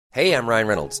Hey, I'm Ryan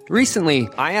Reynolds. Recently,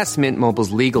 I asked Mint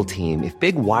Mobile's legal team if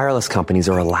big wireless companies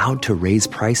are allowed to raise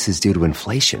prices due to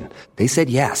inflation. They said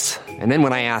yes. And then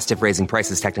when I asked if raising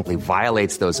prices technically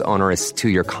violates those onerous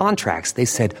two-year contracts, they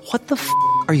said, "What the f***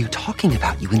 are you talking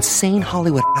about, you insane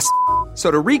Hollywood ass?" So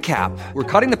to recap, we're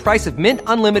cutting the price of Mint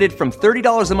Unlimited from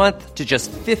 $30 a month to just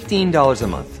 $15 a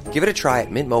month. Give it a try at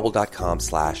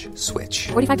mintmobile.com/switch.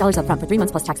 $45 up front for 3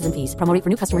 months plus taxes and fees. Promo rate for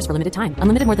new customers for limited time.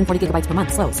 Unlimited more than 40 gigabytes per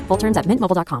month. Slows full terms at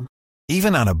mintmobile.com.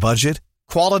 Even on a budget,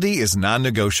 quality is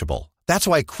non-negotiable. That's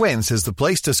why Quince is the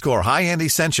place to score high-end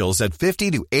essentials at 50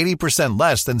 to 80%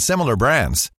 less than similar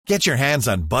brands. Get your hands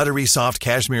on buttery soft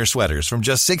cashmere sweaters from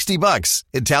just $60,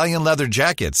 Italian leather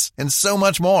jackets, and so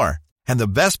much more. And the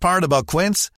best part about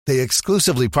Quince, they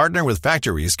exclusively partner with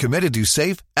factories committed to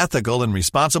safe, ethical, and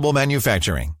responsible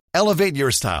manufacturing. Elevate your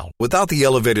style without the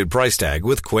elevated price tag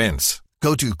with Quince.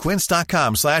 Go to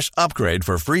quince.com/upgrade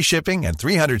for free shipping and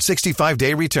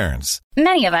 365-day returns.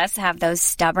 Many of us have those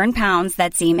stubborn pounds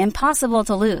that seem impossible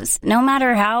to lose, no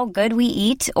matter how good we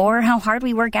eat or how hard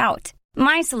we work out.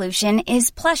 My solution is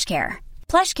PlushCare.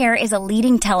 PlushCare is a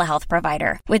leading telehealth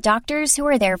provider with doctors who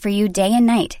are there for you day and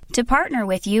night to partner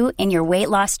with you in your weight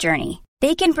loss journey.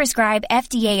 They can prescribe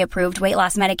FDA-approved weight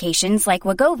loss medications like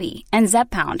Wegovy and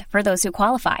Zepbound for those who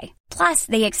qualify. Plus,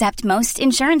 they accept most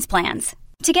insurance plans.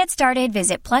 To get started,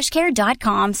 visit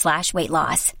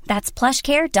plushcare.com/weightloss. That's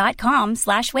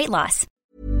plushcare.com/weightloss.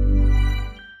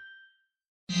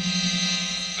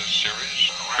 This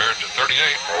series compared to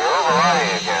 38.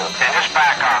 And just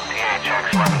back off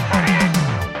THX 1138.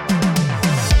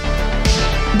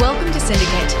 Welcome to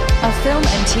Syndicate, a film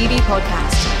and TV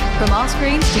podcast. From our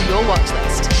screens to your watch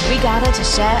list, we gather to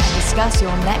share and discuss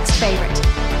your next favorite.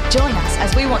 Join us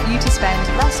as we want you to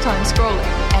spend less time scrolling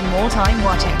and more time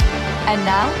watching. And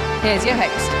now, here's your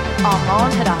host,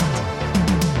 Armand Haddad.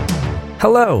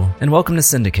 Hello, and welcome to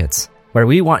Syndicates, where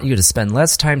we want you to spend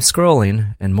less time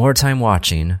scrolling and more time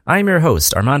watching. I'm your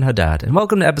host, Armand Haddad, and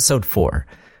welcome to episode 4.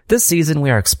 This season, we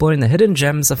are exploring the hidden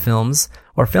gems of films,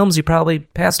 or films you probably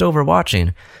passed over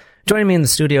watching. Joining me in the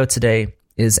studio today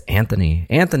is Anthony.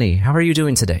 Anthony, how are you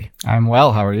doing today? I'm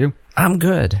well. How are you? I'm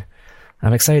good.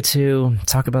 I'm excited to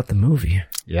talk about the movie.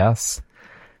 Yes.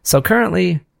 So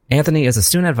currently, Anthony is a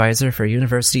student advisor for a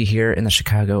university here in the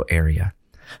Chicago area.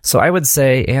 So I would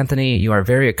say, Anthony, you are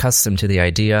very accustomed to the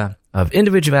idea of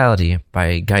individuality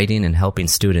by guiding and helping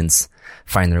students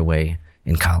find their way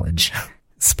in college.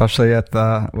 Especially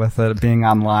with it being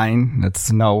online,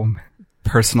 it's no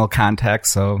personal contact,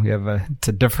 so you have it's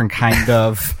a different kind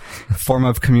of form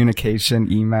of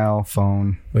communication, email,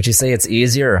 phone. Would you say it's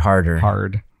easier or harder?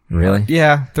 Hard. Really?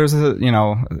 Yeah, there's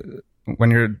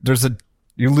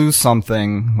you lose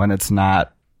something when it's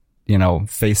not,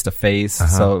 face to face.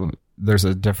 So there's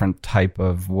a different type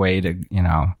of way to,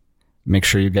 make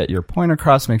sure you get your point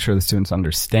across, make sure the students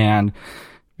understand,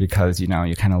 because, you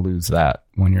kind of lose that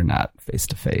when you're not face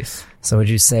to face. So would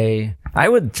you say, I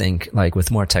would think like with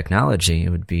more technology, it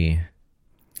would be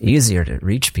easier to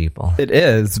reach people. It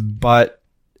is, but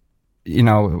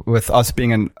with us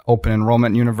being an open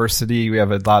enrollment university, we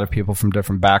have a lot of people from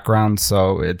different backgrounds.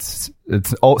 So it's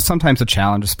sometimes a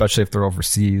challenge, especially if they're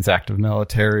overseas, active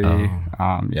military.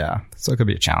 Yeah. So it could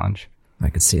be a challenge. I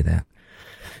could see that.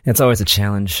 It's always a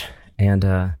challenge.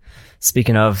 And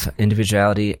speaking of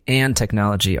individuality and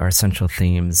technology are central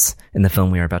themes in the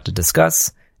film we are about to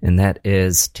discuss, and that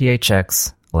is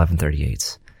THX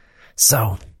 1138.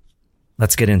 So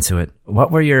let's get into it.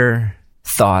 What were your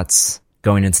thoughts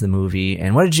going into the movie,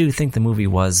 and what did you think the movie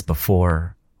was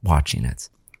before watching it?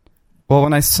 Well,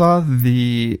 when I saw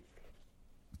the,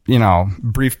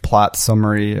 brief plot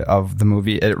summary of the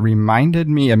movie, it reminded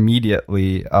me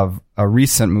immediately of a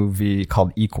recent movie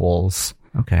called Equals.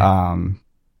 Okay.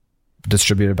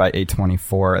 Distributed by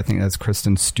A24. I think that's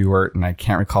Kristen Stewart, and I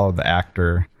can't recall the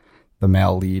actor, the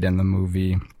male lead in the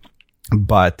movie.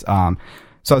 But, so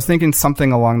I was thinking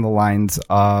something along the lines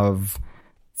of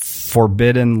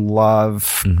forbidden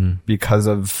love because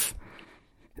of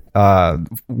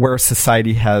where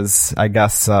society has, I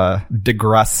guess,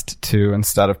 digressed to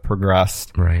instead of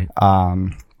progressed. Right.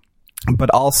 But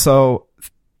also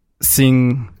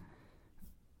seeing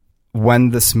when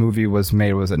this movie was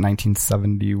made. Was it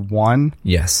 1971?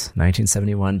 Yes,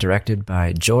 1971, directed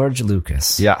by George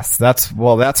Lucas. Yes, that's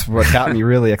what got me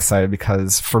really excited,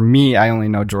 because for me, I only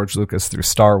know George Lucas through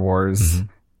Star Wars.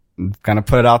 I'm gonna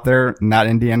put it out there, not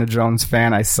Indiana Jones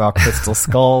fan. I saw Crystal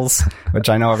Skulls, which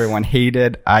I know everyone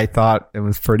hated. I thought it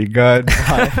was pretty good.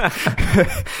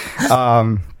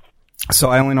 So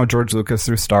I only know George Lucas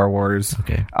through Star Wars.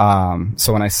 Okay.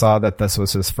 So when I saw that this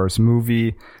was his first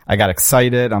movie, I got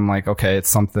excited. I'm like, okay, it's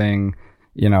something,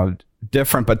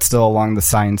 different, but still along the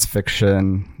science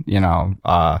fiction,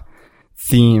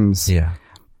 themes. Yeah.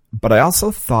 But I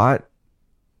also thought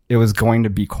it was going to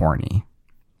be corny.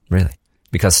 Really?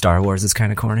 Because Star Wars is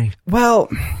kind of corny? Well,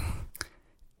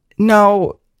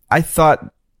 no, I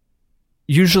thought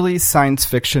usually science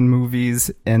fiction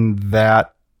movies in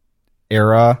that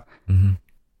era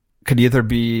could either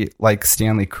be like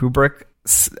Stanley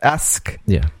Kubrick-esque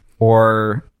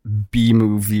or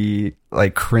B-movie,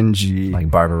 like cringy.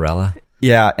 Like Barbarella?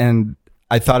 Yeah, and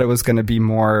I thought it was going to be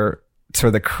more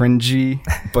sort of cringy,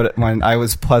 but when I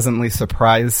was pleasantly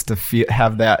surprised to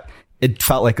have that, it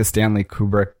felt like a Stanley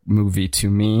Kubrick movie to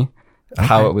me,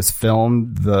 how it was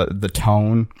filmed, the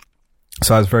tone.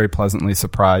 So I was very pleasantly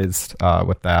surprised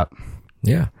with that.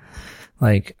 Yeah.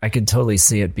 Like, I could totally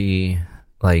see it be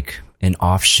like an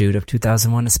offshoot of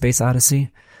 2001: A Space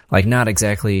Odyssey. Like, not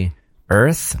exactly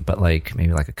Earth, but like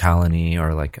maybe like a colony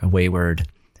or like a wayward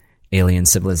alien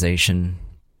civilization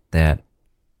that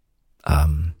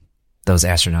those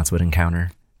astronauts would encounter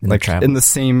in like travel. In the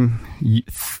same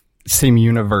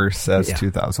universe as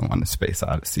 2001: A Space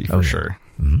Odyssey, for sure.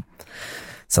 Mm-hmm.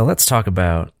 So let's talk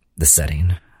about the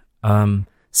setting.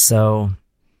 So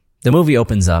the movie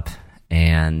opens up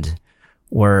and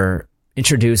we're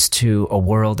introduced to a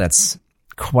world that's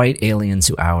quite alien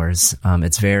to ours.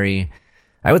 It's very,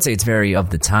 I would say it's very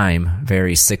of the time,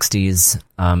 very 60s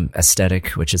aesthetic,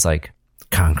 which is like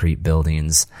concrete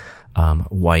buildings,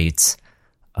 white.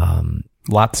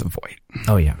 Lots of white.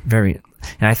 Oh yeah, very.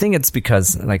 And I think it's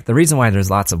because like the reason why there's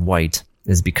lots of white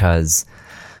is because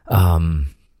the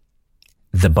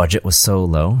budget was so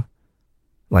low.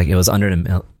 Like it was under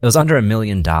 $1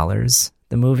 million,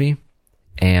 the movie,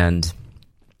 and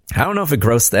I don't know if it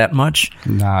grossed that much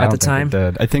at the time. It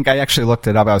did. I think I actually looked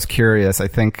it up. I was curious. I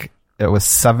think it was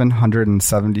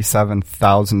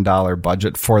 $777,000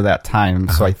 budget for that time.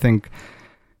 So I think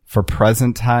for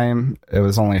present time, it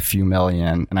was only a few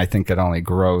million, and I think it only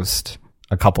grossed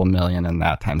a couple million in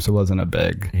that time. So it wasn't a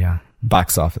big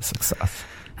box office success.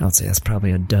 I would say that's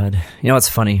probably a dud. You know what's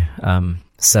funny?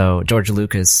 So George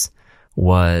Lucas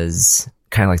was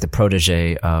kind of like the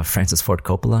protege of Francis Ford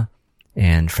Coppola,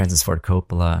 and Francis Ford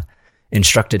Coppola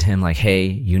instructed him like, hey,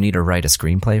 you need to write a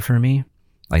screenplay for me.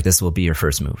 Like, this will be your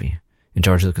first movie. And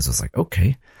George Lucas was like,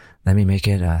 okay, let me make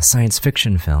it a science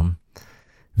fiction film.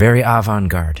 Very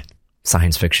avant-garde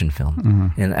science fiction film.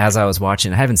 Mm-hmm. And as I was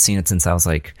watching, I haven't seen it since I was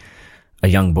like a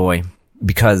young boy,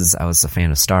 because I was a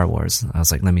fan of Star Wars. I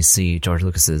was like, let me see George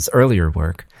Lucas's earlier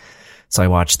work. So I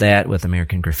watched that with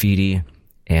American Graffiti,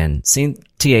 and seeing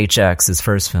THX, his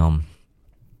first film,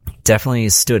 definitely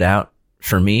stood out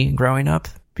for me growing up,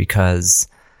 because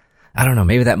I don't know,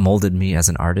 maybe that molded me as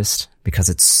an artist, because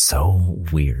it's so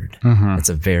weird. Mm-hmm. It's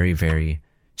a very, very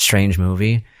strange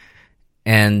movie,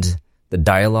 and the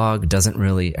dialogue doesn't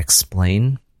really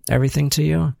explain everything to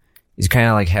you. You kind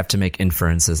of like have to make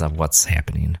inferences of what's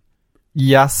happening.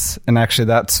 Yes, and actually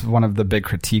that's one of the big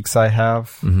critiques I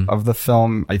have of the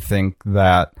film. I think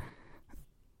that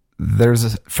there's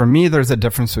a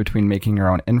difference between making your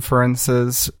own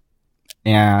inferences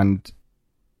and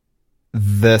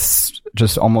this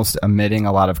just almost omitting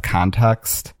a lot of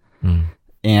context.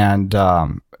 And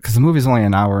because the movie's only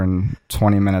an hour and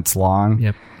 20 minutes long.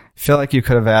 Yep. I feel like you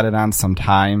could have added on some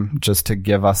time just to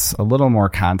give us a little more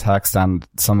context on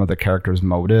some of the characters'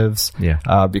 motives.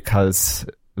 Yeah. Because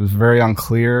it was very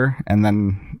unclear, and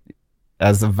then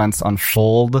as events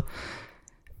unfold,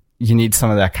 you need some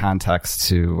of that context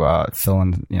to fill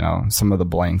in, some of the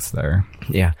blanks there.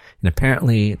 Yeah. And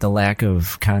apparently the lack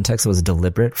of context was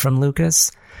deliberate from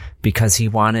Lucas, because he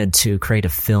wanted to create a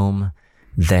film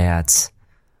that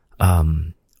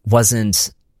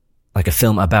wasn't like a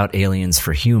film about aliens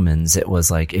for humans. It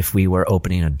was like if we were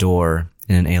opening a door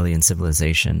in an alien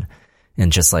civilization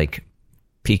and just like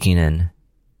peeking in,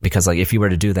 because like if you were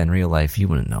to do that in real life, you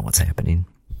wouldn't know what's happening.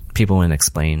 People wouldn't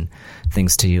explain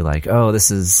things to you like, oh,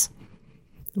 this is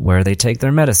where they take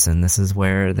their medicine. This is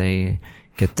where they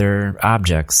get their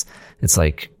objects. It's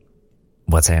like,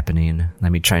 what's happening?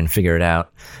 Let me try and figure it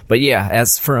out. But yeah,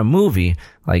 as for a movie,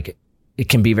 like it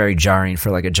can be very jarring for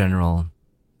like a general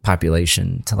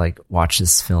population to like watch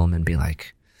this film and be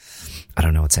like, I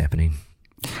don't know what's happening.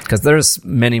 Because there's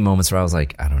many moments where I was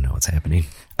like, I don't know what's happening.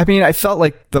 I mean, I felt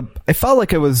like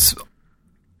it was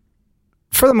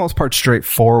for the most part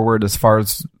straightforward as far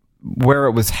as where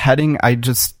it was heading. I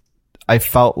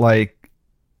felt like,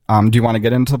 do you want to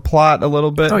get into plot a little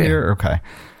bit here? Okay.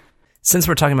 Since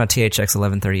we're talking about THX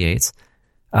 1138,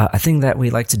 a thing that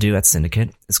we like to do at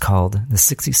Syndicate is called the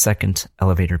 60-second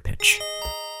elevator pitch.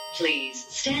 Please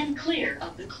stand clear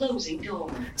of the closing door.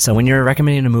 So when you're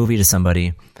recommending a movie to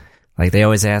somebody, like they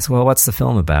always ask, well, what's the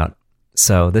film about?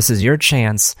 So this is your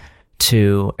chance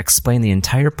to explain the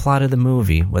entire plot of the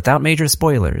movie without major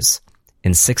spoilers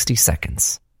in 60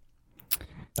 seconds.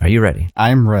 Are you ready?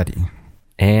 I'm ready.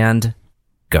 And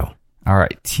go. All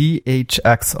right.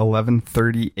 THX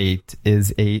 1138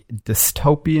 is a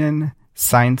dystopian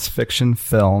science fiction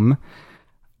film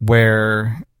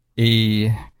where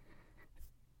a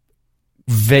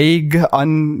vague,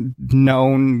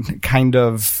 unknown kind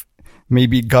of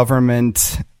maybe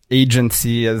government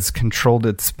agency has controlled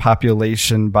its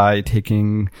population by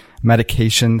taking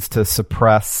medications to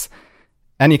suppress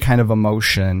any kind of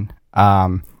emotion.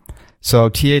 So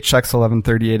THX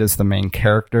 1138 is the main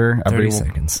character. 30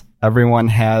 seconds. Everyone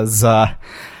has a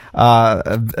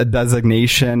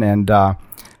designation, and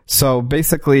so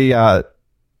basically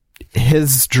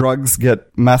his drugs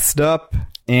get messed up,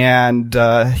 and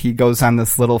he goes on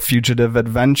this little fugitive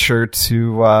adventure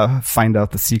to find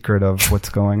out the secret of what's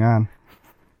going on.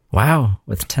 Wow,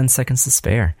 with 10 seconds to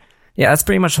spare. Yeah, that's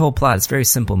pretty much the whole plot. It's a very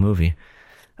simple movie.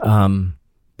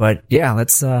 But yeah,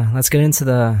 let's get into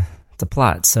the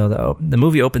plot. So the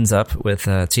movie opens up with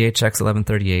THX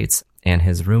 1138 and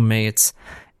his roommate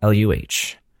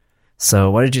LUH.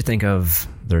 So what did you think of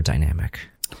their dynamic?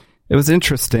 It was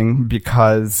interesting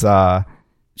because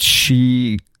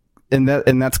she, and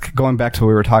that's going back to what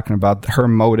we were talking about. Her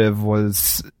motive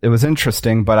was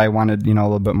interesting, but I wanted a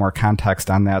little bit more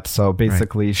context on that. So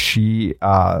basically,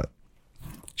 right.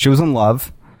 She was in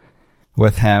love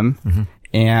with him, mm-hmm.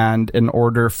 and in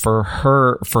order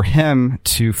for him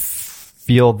to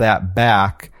feel that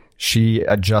back, she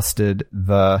adjusted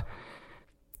the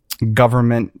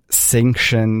government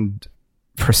sanctioned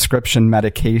prescription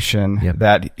medication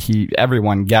that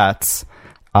everyone gets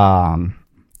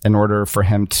in order for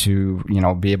him to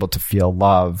be able to feel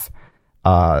love.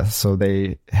 So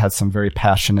they had some very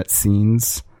passionate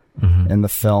scenes mm-hmm. in the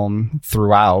film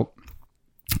throughout.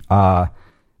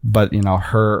 But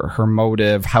her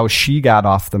motive, how she got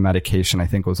off the medication, I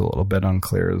think was a little bit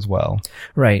unclear as well.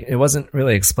 Right. It wasn't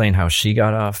really explained how she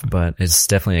got off, but it's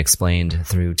definitely explained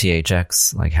through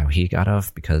THX, like how he got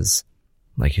off, because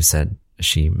like you said,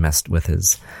 she messed with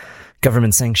his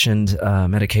government sanctioned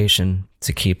medication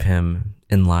to keep him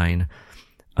in line.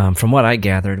 From what I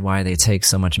gathered, why they take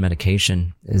so much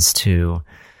medication is to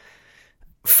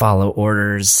follow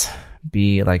orders,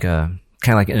 be like kind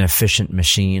of like an efficient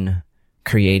machine,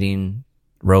 creating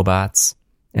robots.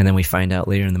 And then we find out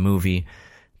later in the movie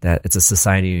that it's a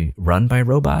society run by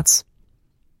robots.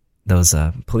 Those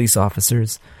police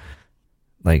officers,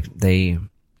 like, they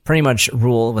pretty much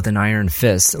rule with an iron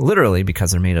fist, literally,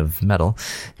 because they're made of metal.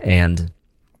 And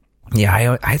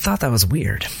yeah, I thought that was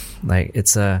weird. Like,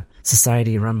 it's a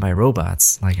society run by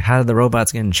robots. Like, how did the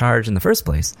robots get in charge in the first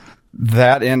place?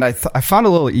 That, and I found a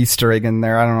little Easter egg in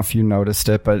there. I don't know if you noticed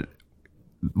it, but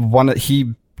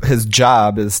his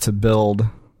job is to build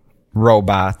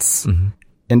robots. Mm-hmm.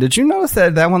 And did you notice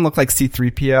that one looked like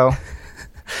C-3PO?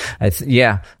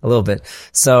 Yeah, a little bit.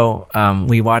 So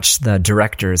we watched the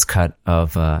director's cut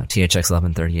of THX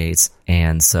 1138,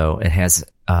 and so it has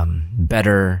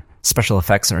better special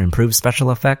effects or improved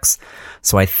special effects.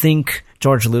 So I think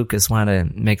George Lucas wanted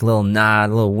to make a little nod,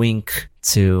 a little wink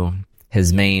to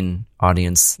his main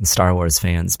audience, the Star Wars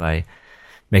fans, by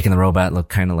making the robot look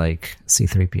kind of like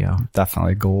C-3PO.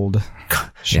 Definitely gold.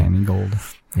 Shiny gold.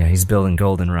 Yeah, he's building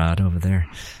Goldenrod over there.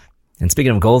 And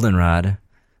speaking of Goldenrod,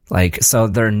 so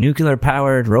they're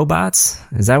nuclear-powered robots?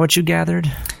 Is that what you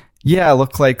gathered? Yeah, it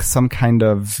looked like some kind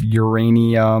of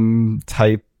uranium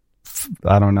type,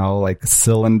 I don't know, like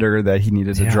cylinder that he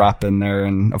needed to drop in there.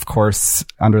 And of course,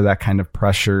 under that kind of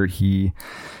pressure, he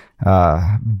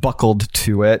buckled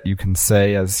to it, you can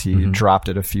say, as he mm-hmm. dropped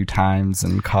it a few times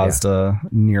and caused a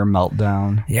near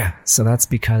meltdown. Yeah, so that's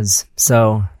because...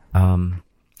 So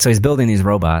he's building these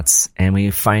robots, and we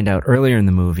find out earlier in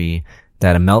the movie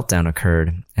that a meltdown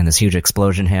occurred, and this huge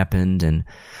explosion happened,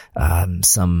 and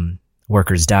some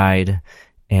workers died,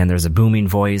 and there's a booming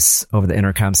voice over the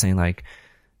intercom saying, like,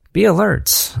 be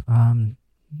alert,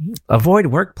 avoid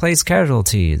workplace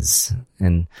casualties.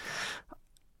 And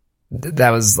that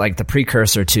was like the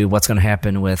precursor to what's going to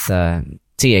happen with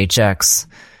THX,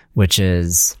 which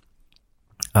is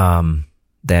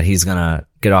that he's going to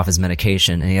get off his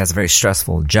medication, and he has a very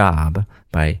stressful job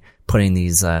by putting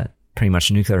these pretty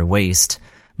much nuclear waste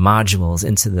modules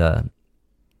into the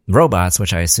robots,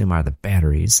 which I assume are the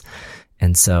batteries.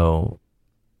 And so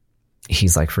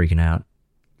he's like freaking out.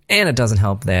 And it doesn't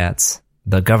help that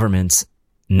the government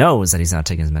knows that he's not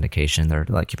taking his medication. They're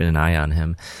like keeping an eye on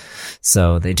him.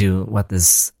 So they do what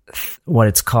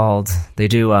it's called. They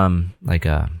do like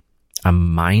a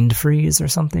mind freeze or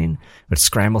something, which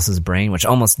scrambles his brain, which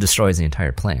almost destroys the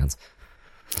entire plans.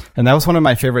 And that was one of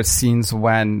my favorite scenes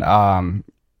when,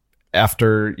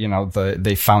 after,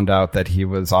 they found out that he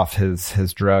was off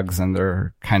his drugs and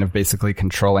they're kind of basically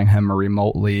controlling him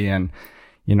remotely and,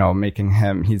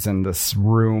 making he's in this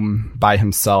room by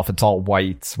himself. It's all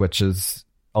white, which is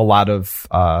a lot of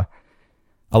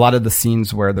the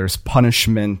scenes where there's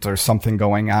punishment or something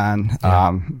going on.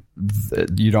 Yeah.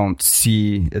 You don't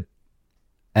see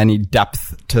any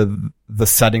depth to the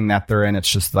setting that they're in.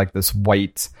 It's just like this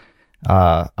white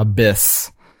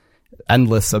abyss,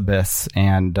 endless abyss,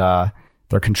 and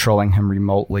they're controlling him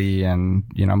remotely and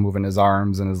moving his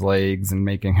arms and his legs and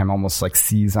making him almost like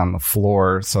seize on the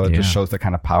floor. So it just shows the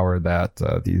kind of power that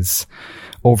these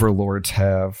overlords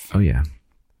have. Oh yeah,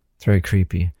 it's very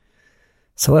creepy.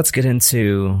 So let's get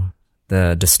into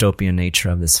the dystopian nature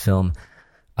of this film.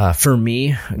 For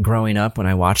me, growing up when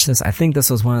I watched this, I think this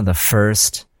was one of the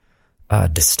first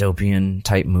dystopian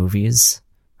type movies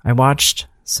I watched.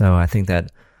 So I think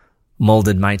that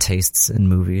molded my tastes in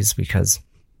movies because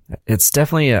it's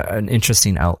definitely an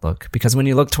interesting outlook. Because when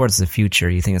you look towards the future,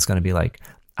 you think it's going to be like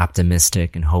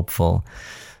optimistic and hopeful,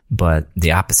 but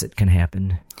the opposite can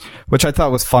happen. Which I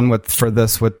thought was fun with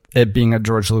it being a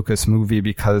George Lucas movie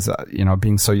because,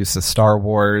 being so used to Star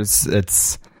Wars,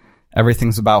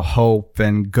 everything's about hope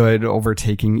and good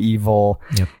overtaking evil.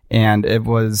 Yep. And it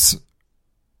was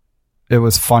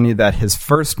funny that his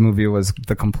first movie was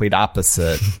the complete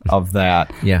opposite of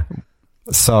that. Yeah.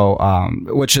 So,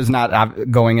 which is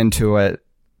not going into it,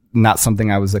 not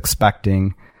something I was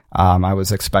expecting. I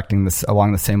was expecting this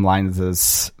along the same lines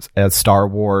as Star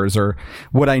Wars or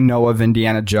what I know of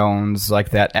Indiana Jones, like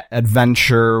that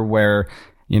adventure where,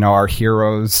 our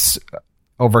heroes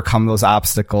overcome those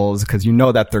obstacles because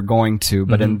that they're going to.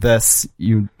 But in this,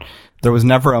 there was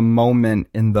never a moment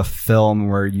in the film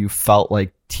where you felt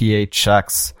like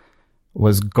THX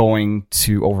was going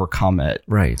to overcome it.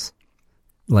 Right.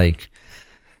 Like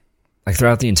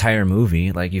throughout the entire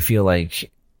movie, like you feel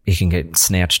like he can get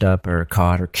snatched up or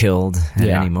caught or killed at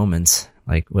any moment.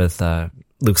 Like with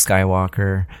Luke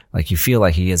Skywalker, like you feel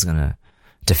like he is going to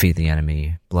defeat the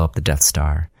enemy, blow up the Death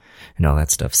Star and all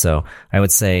that stuff. So I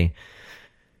would say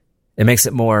it makes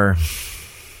it more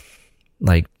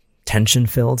like tension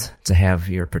filled to have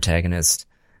your protagonist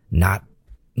not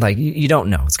like, you don't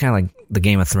know. It's kind of like the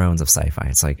Game of Thrones of sci-fi.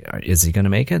 It's like, is he going to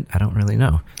make it? I don't really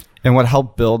know. And what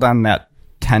helped build on that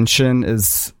tension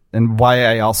is, and why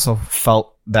I also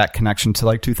felt that connection to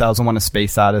like 2001: A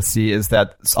Space Odyssey, is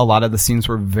that a lot of the scenes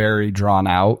were very drawn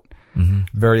out,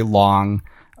 very long,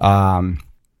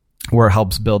 where it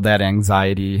helps build that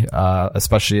anxiety,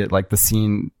 especially at like the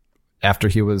scene after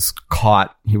he was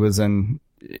caught. He was in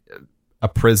a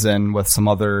prison with some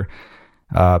other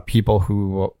people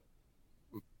who,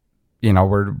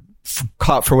 were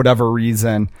caught for whatever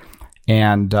reason.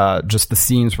 And just the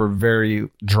scenes were very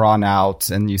drawn out,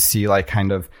 and you see like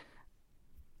kind of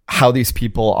how these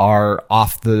people are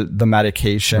off the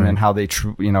medication and how they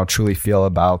truly feel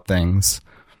about things.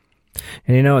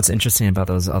 And what's interesting about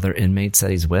those other inmates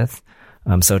that he's with?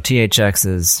 So THX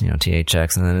is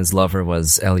THX, and then his lover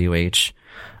was LUH.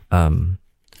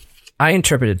 I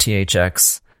interpreted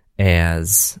THX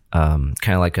as kind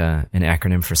of like an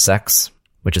acronym for sex,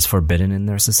 which is forbidden in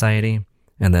their society.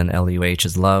 And then LUH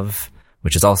is love,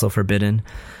 which is also forbidden.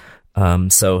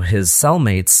 So his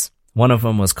cellmates, one of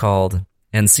them was called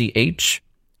NCH,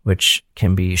 which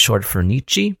can be short for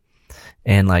Nietzsche.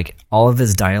 And like all of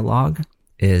his dialogue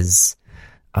is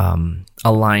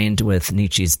aligned with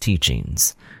Nietzsche's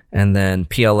teachings. And then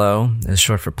PLO is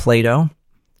short for Plato.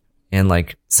 And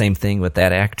like same thing with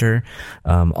that actor.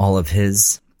 All of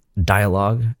his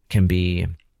dialogue can be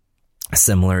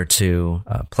similar to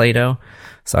Plato.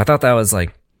 So I thought that was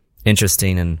like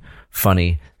interesting and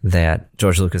funny that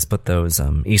George Lucas put those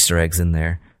Easter eggs in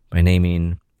there by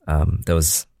naming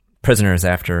those prisoners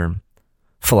after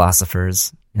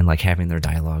philosophers and like having their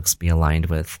dialogues be aligned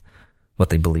with what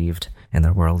they believed and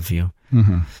their worldview.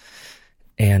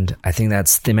 And I think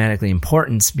that's thematically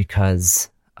important because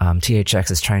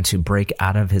THX is trying to break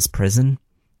out of his prison,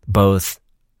 both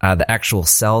the actual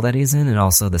cell that he's in and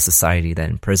also the society that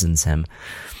imprisons him.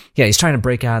 Yeah, he's trying to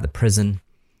break out of the prison,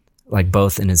 like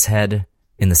both in his head,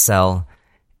 in the cell,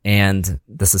 and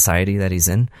the society that he's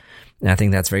in. And I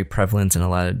think that's very prevalent in a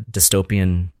lot of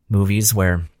dystopian movies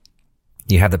where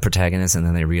you have the protagonist and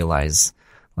then they realize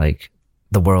like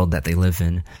the world that they live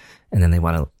in, and then they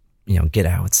want to, get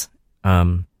out.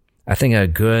 I think a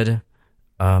good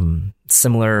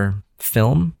similar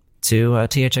film to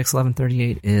THX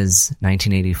 1138 is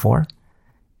 1984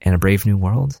 and A Brave New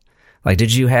World. Like,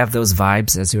 did you have those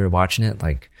vibes as you were watching it?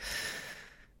 Like,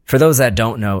 for those that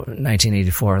don't know,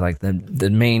 1984, like the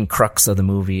main crux of the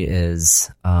movie is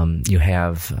you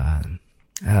have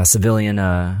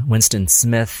civilian Winston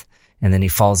Smith, and then he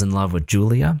falls in love with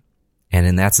Julia. And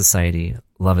in that society,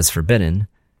 love is forbidden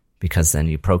because then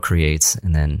you procreate,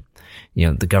 and then, you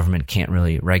know, the government can't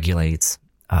really regulate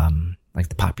like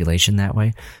the population that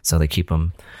way. So they keep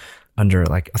them under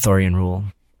like authoritarian rule,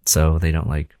 so they don't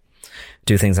like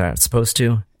do things that aren't supposed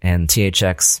to. And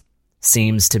THX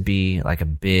seems to be like a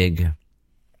big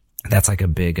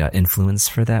influence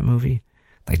for that movie.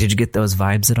 Like, did you get those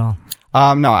vibes at all?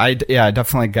 No, I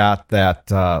definitely got that,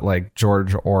 like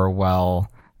George Orwell.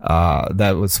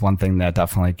 That was one thing that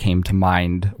definitely came to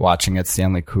mind watching it.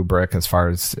 Stanley Kubrick, as far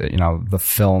as, you know, the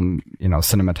film, you know,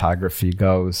 cinematography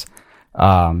goes.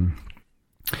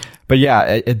 But yeah,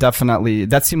 it definitely,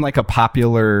 that seemed like a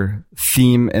popular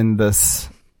theme in this,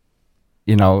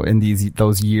 you know, in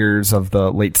those years of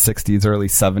the late 60s, early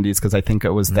 70s, because I think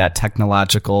it was that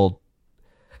technological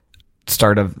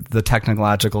start of the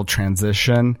technological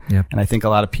transition. Yep. And I think a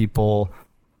lot of people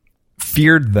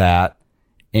feared that.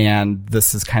 And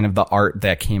this is kind of the art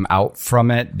that came out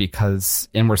from it,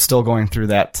 and we're still going through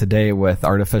that today with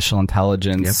artificial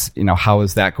intelligence. Yep. You know, how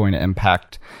is that going to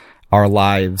impact our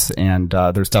lives? And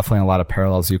there's definitely a lot of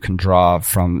parallels you can draw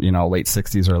from, you know, late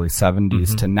 60s, early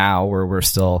 70s to now, where we're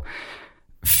still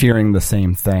fearing the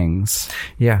same things.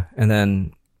 Yeah. And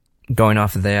then going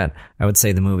off of that, I would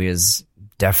say the movie is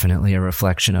definitely a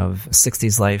reflection of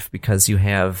 60s life, because you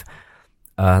have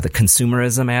the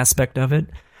consumerism aspect of it,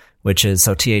 which is,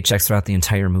 so THX throughout the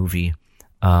entire movie,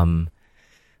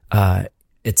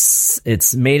 it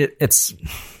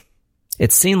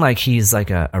seemed like he's like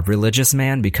a religious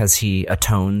man, because he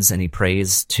atones and he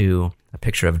prays to a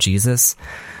picture of Jesus.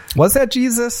 Was that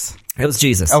Jesus? It was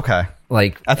Jesus. Okay.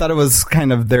 Like, I thought it was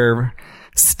kind of their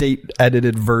state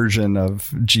edited version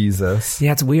of Jesus.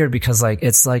 Yeah, it's weird because like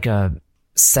it's like a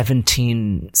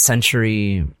 17th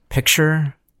century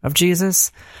picture of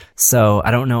Jesus. So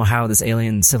I don't know how this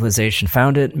alien civilization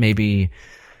found it. Maybe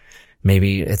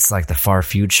it's like the far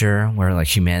future where like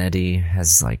humanity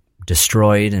has like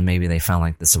destroyed, and maybe they found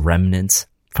like this remnant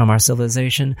from our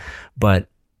civilization. But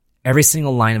every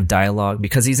single line of dialogue,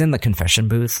 because he's in the confession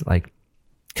booth, like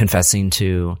confessing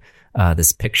to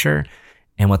this picture,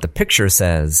 and what the picture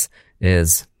says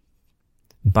is,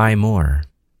 buy more,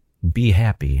 be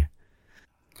happy.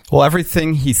 Well,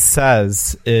 everything he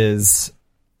says is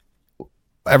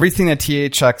everything that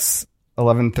THX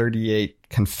 1138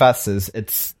 confesses.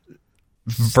 It's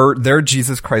their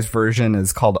Jesus Christ version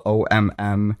is called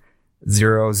OMM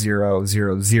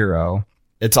 0000.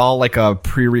 It's all like a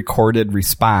pre-recorded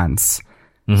response.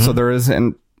 So there is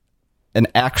an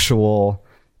actual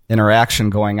interaction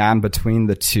going on between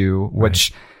the two,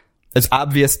 which is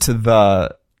obvious to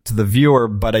the viewer,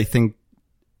 but I think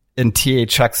in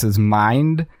THX's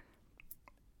mind,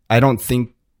 I don't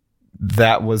think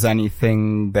that was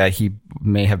anything that he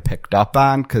may have picked up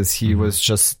on, because he was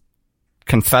just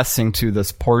confessing to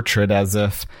this portrait as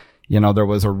if, you know, there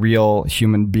was a real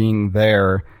human being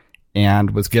there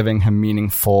and was giving him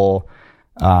meaningful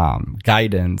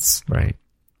guidance. Right.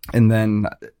 And then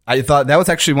I thought that was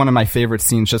actually one of my favorite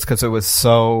scenes, just because it was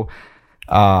so,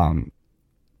 I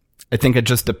think it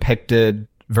just depicted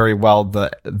very well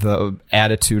the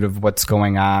attitude of what's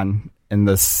going on in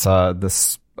this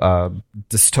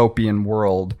dystopian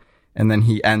world. And then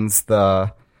he ends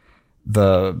the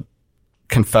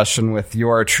confession with, "You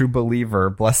are a true believer.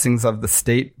 Blessings of the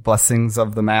state, blessings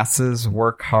of the masses.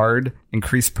 Work hard,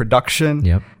 increase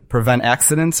production, prevent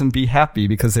accidents, and be happy,"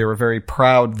 because they were very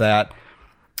proud that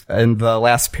in the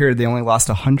last period they only lost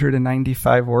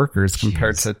 195 workers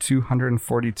compared to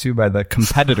 242 by the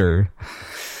competitor.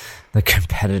 The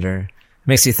competitor.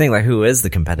 Makes you think, like, who is the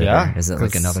competitor? Yeah, is it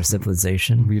like another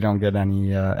civilization? We don't get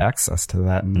any access to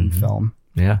that in film.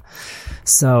 Yeah.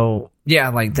 So, yeah,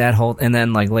 like that whole, and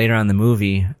then like later on in the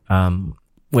movie,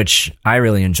 which I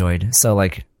really enjoyed. So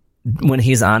like when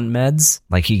he's on meds,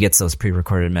 like he gets those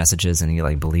pre-recorded messages and he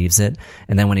like believes it.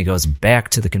 And then when he goes back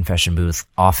to the confession booth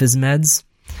off his meds,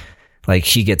 like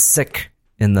he gets sick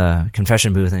in the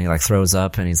confession booth and he like throws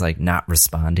up and he's like not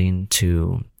responding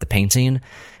to the painting.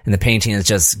 And the painting is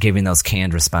just giving those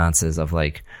canned responses of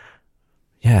like,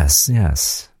 yes,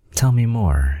 yes, tell me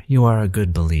more. You are a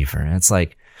good believer. And it's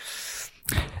like,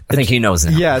 I think he knows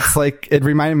it. Yeah, it's like, it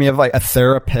reminded me of like a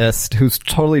therapist who's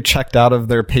totally checked out of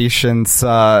their patient's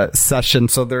session.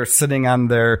 So they're sitting on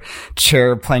their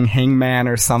chair playing Hangman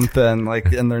or something,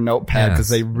 like in their notepad, because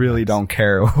they really don't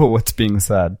care what's being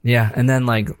said. Yeah. And then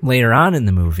like later on in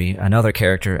the movie, another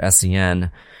character,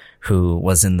 SEN, who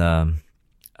was in the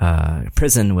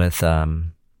prison with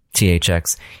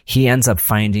THX, he ends up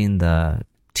finding the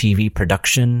TV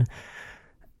production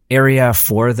area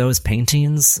for those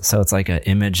paintings. So it's like an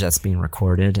image that's being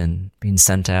recorded and being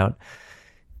sent out.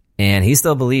 And he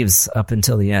still believes up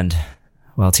until the end,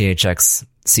 while THX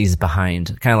sees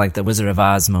behind, kind of like the Wizard of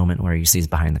Oz moment where he sees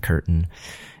behind the curtain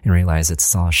and realizes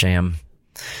it's all a sham.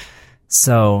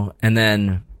 So, and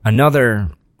then another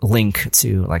link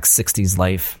to like 60s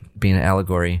life being an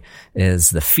allegory is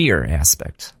the fear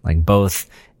aspect, like both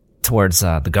towards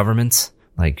the government,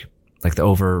 like the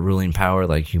overruling power,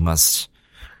 like you must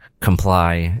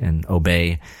comply and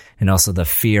obey, and also the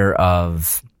fear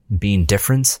of being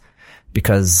different,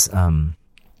 because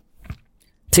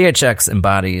THX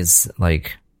embodies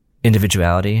like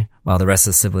individuality, while the rest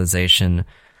of civilization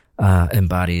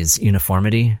embodies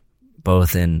uniformity,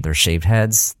 both in their shaved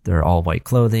heads, their all white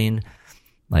clothing,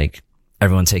 like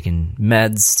everyone taking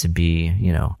meds to be,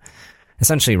 you know,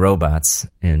 essentially robots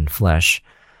in flesh.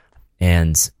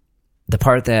 And the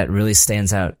part that really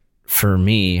stands out for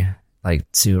me, like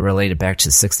to relate it back to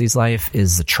 60s life,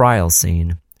 is the trial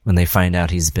scene when they find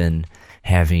out he's been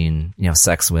having, you know,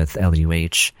 sex with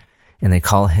LUH, and they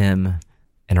call him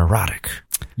an erotic.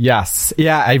 Yes.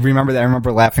 Yeah, I remember that. I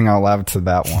remember laughing out loud to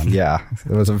that one. Yeah.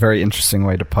 It was a very interesting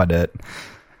way to put it.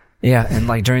 Yeah, and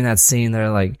like during that scene,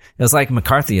 they're like, it was like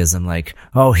McCarthyism, like,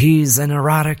 oh, he's an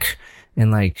erotic.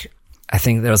 And like, I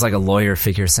think there was like a lawyer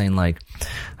figure saying like,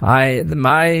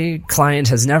 my client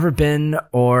has never been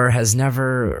or has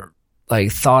never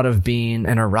like thought of being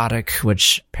an erotic,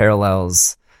 which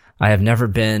parallels, I have never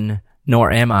been,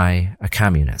 nor am I a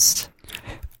communist.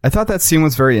 I thought that scene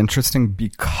was very interesting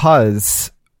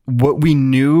because what we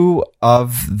knew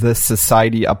of the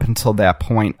society up until that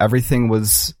point, everything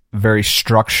was very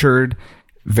structured,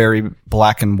 very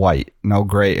black and white, no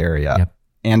gray area. Yep.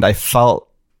 And I felt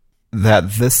that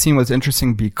this scene was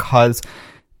interesting because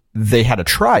they had a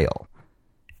trial.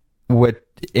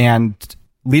 And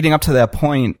leading up to that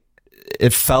point,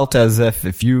 it felt as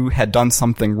if you had done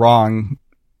something wrong,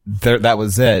 that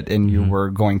was it, and you were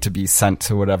going to be sent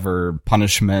to whatever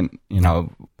punishment, you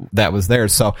know, that was there.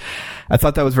 So I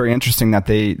thought that was very interesting that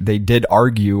they did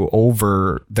argue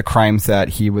over the crimes that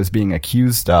he was being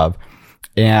accused of.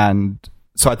 And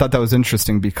so I thought that was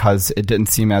interesting because it didn't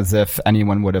seem as if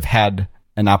anyone would have had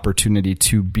an opportunity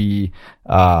to be,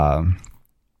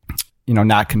 you know,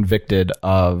 not convicted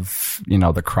of, you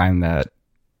know, the crime that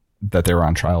they were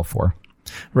on trial for.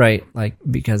 Right. Like,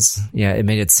 because, yeah, it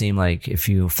made it seem like if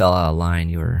you fell out of line,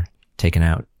 you were taken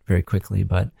out very quickly.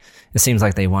 But it seems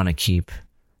like they want to keep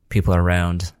people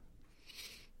around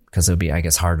because it would be, I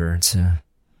guess, harder to,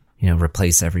 you know,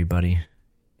 replace everybody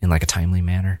in like a timely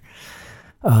manner.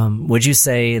 Would you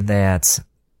say that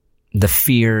the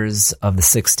fears of the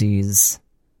 60s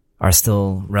are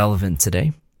still relevant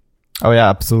today? Oh, yeah,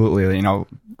 absolutely. You know,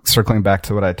 circling back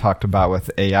to what I talked about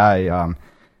with AI, I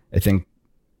think,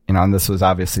 you know, and this was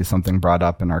obviously something brought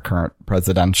up in our current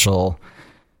presidential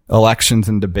elections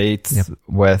and debates. Yep.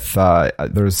 With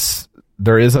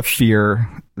there is a fear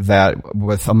that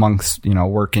with amongst, you know,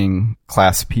 working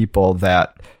class people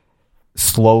that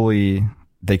slowly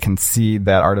they can see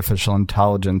that artificial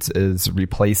intelligence is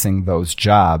replacing those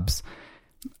jobs.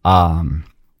 So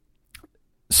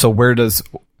where does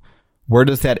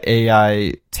that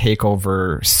AI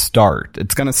takeover start?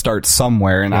 It's going to start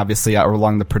somewhere, and obviously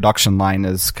along the production line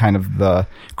is kind of the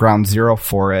ground zero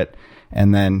for it.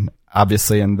 And then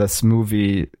obviously in this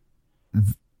movie,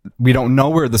 we don't know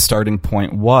where the starting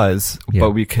point was,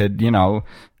 but we could, you know,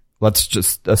 let's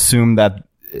just assume that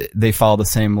they follow the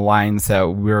same lines that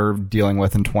we're dealing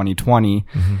with in 2020.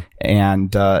 Mm-hmm.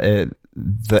 And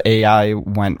the AI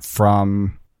went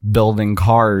from building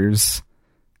cars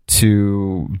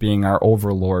to being our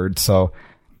overlord. So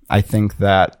I think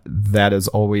that has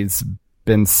always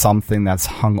been something that's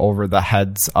hung over the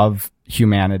heads of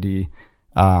humanity.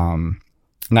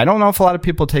 And I don't know if a lot of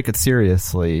people take it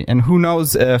seriously. And who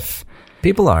knows if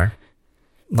people are.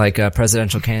 Like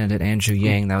presidential candidate Andrew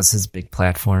Yang, that was his big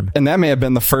platform. And that may have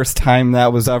been the first time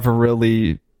that was ever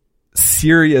really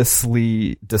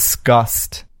seriously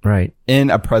discussed, right, in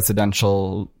a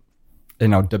presidential, you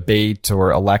know, debate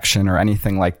or election or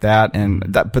anything like that.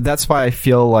 And but that's why I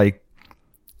feel like,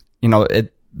 you know,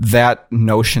 that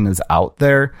notion is out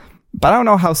there, but I don't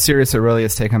know how serious it really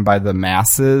is taken by the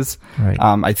masses. Right.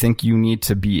 I think you need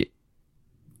to be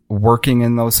working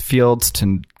in those fields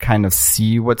to kind of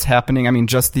see what's happening. I mean,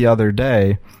 just the other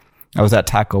day, I was at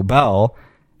Taco Bell,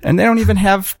 and they don't even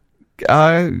have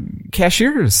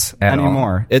cashiers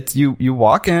anymore. It's you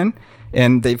walk in,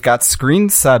 and they've got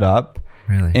screens set up,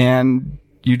 really, and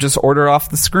you just order off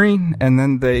the screen, and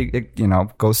then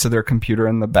it goes to their computer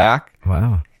in the back.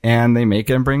 Wow. and they make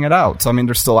it and bring it out. So, I mean,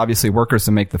 there's still obviously workers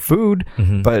to make the food,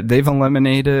 but they've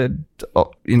eliminated,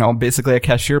 basically a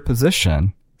cashier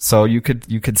position. So you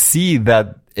could see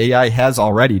that AI has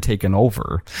already taken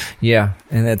over. Yeah.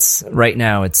 And right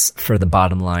now it's for the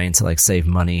bottom line to like save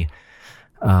money.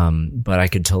 But I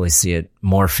could totally see it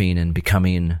morphing and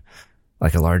becoming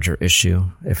like a larger issue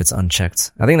if it's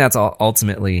unchecked. I think that's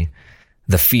ultimately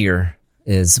the fear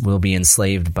is we'll be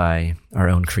enslaved by our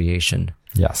own creation.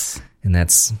 Yes. And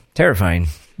that's terrifying.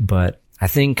 But I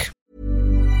think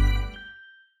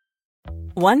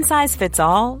one size fits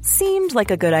all seemed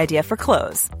like a good idea for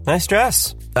clothes. Nice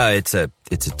dress. It's a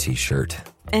t-shirt.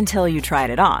 Until you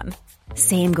tried it on.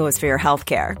 Same goes for your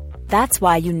healthcare. That's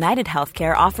why United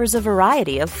Healthcare offers a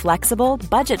variety of flexible,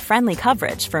 budget-friendly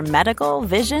coverage for medical,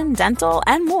 vision, dental,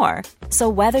 and more. So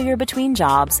whether you're between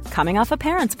jobs, coming off a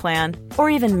parent's plan, or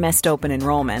even missed open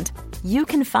enrollment, you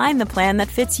can find the plan that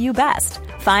fits you best.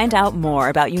 Find out more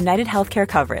about United Healthcare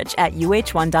coverage at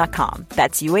uh1.com.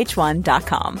 That's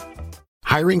uh1.com.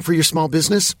 Hiring for your small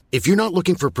business? If you're not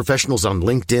looking for professionals on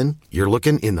LinkedIn, you're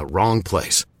looking in the wrong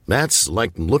place. That's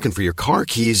like looking for your car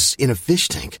keys in a fish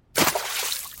tank.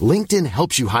 LinkedIn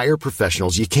helps you hire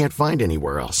professionals you can't find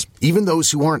anywhere else, even those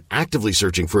who aren't actively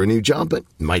searching for a new job but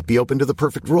might be open to the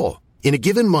perfect role. In a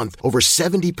given month, over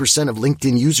 70% of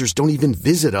LinkedIn users don't even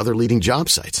visit other leading job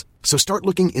sites. So start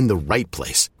looking in the right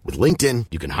place. With LinkedIn,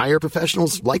 you can hire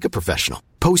professionals like a professional.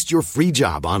 Post your free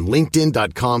job on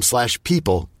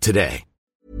linkedin.com/people today.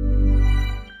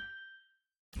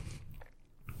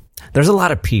 There's a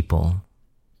lot of people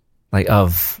like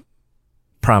of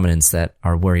prominence that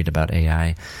are worried about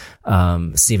AI.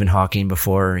 Stephen Hawking,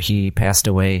 before he passed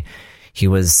away, he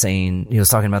was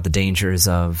talking about the dangers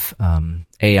of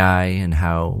AI and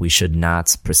how we should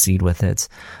not proceed with it.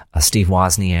 Steve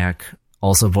Wozniak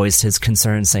also voiced his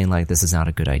concern, saying like this is not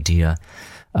a good idea.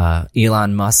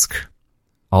 Elon Musk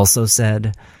also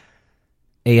said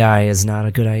AI is not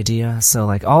a good idea. So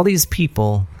like all these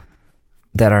people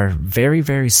that are very,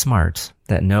 very smart,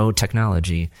 that know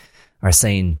technology, are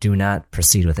saying do not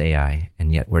proceed with AI,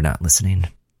 and yet we're not listening.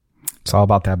 It's all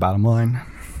about that bottom line.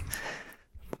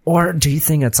 Or do you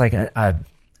think it's like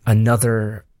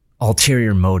another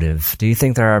ulterior motive? Do you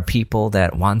think there are people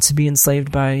that want to be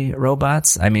enslaved by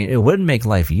robots? I mean, it would make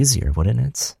life easier, wouldn't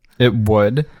it? It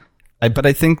would. But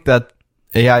I think that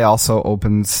AI also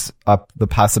opens up the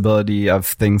possibility of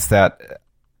things that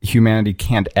humanity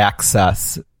can't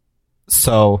access.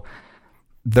 So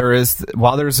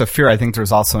while there's a fear, I think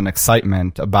there's also an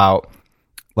excitement about,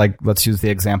 like, let's use the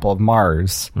example of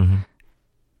Mars. Mm-hmm.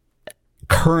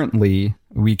 Currently,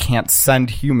 we can't send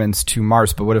humans to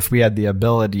Mars, but what if we had the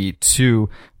ability to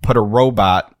put a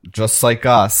robot just like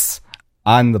us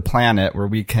on the planet where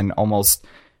we can almost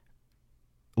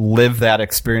live that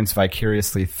experience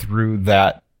vicariously through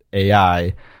that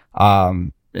AI?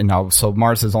 So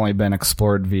Mars has only been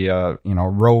explored via,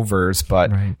 rovers,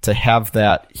 but right. To have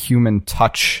that human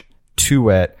touch to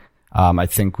it, I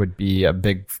think would be a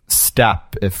big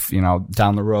step if,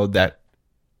 down the road that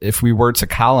if we were to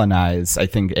colonize, I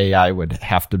think AI would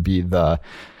have to be the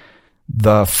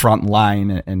front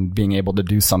line and being able to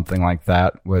do something like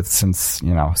that since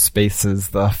space is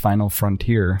the final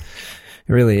frontier.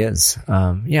 It really is.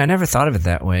 I never thought of it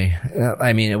that way.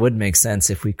 I mean, it would make sense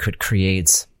if we could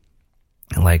create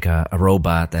like a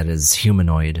robot that is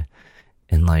humanoid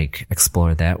and like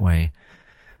explore that way.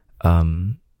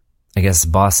 I guess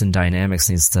Boston Dynamics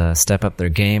needs to step up their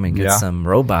game and get some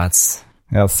robots.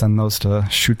 Yeah, send those to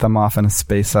shoot them off in a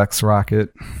SpaceX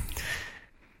rocket.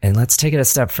 And let's take it a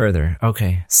step further.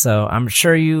 Okay, so I'm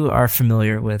sure you are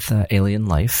familiar with alien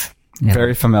life.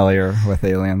 Very familiar with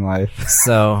alien life.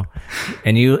 So,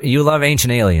 and you love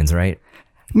Ancient Aliens, right?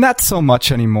 Not so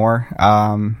much anymore.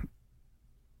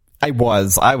 I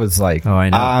was like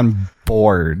on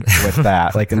board with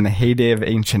that. Like in the heyday of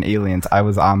Ancient Aliens, I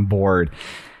was on board.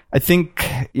 I think,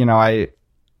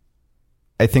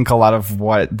 I think a lot of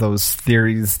what those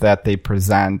theories that they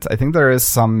present, I think there is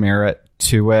some merit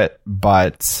to it,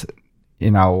 but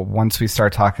once we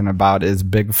start talking about is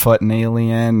Bigfoot an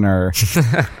alien or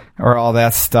all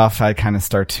that stuff, I kind of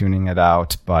start tuning it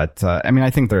out. But I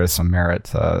think there is some merit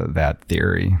to that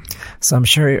theory. So I'm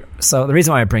sure. So the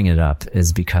reason why I bring it up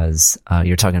is because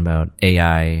you're talking about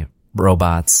AI,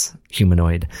 robots,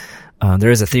 humanoid. There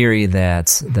is a theory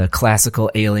that the classical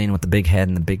alien with the big head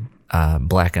and the big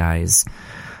black eyes,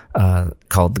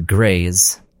 called the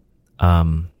Greys,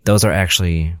 those are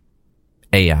actually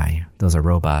AI. Those are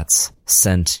robots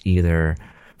sent either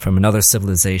from another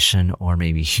civilization or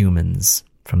maybe humans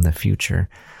from the future.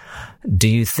 Do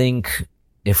you think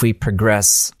if we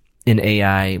progress in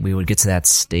AI, we would get to that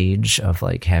stage of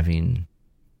like having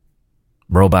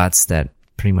robots that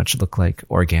pretty much look like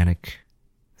organic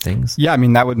things. Yeah, I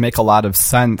mean, that would make a lot of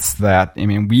sense. That, I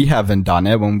mean, we haven't done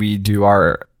it when we do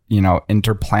our,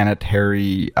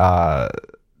 interplanetary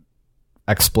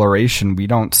exploration. We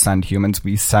don't send humans.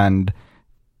 We send,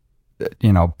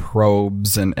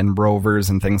 probes and rovers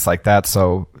and things like that.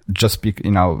 So just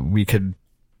we could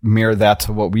mirror that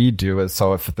to what we do. Is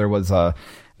so if there was a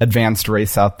advanced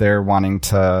race out there wanting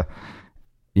to,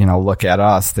 look at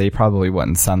us, they probably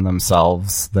wouldn't send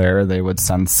themselves there. They would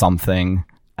send something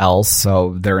else.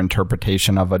 So their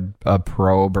interpretation of a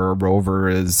probe or a rover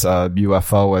is a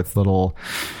UFO with little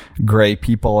gray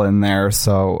people in there.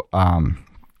 So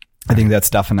I think that's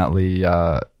definitely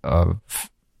a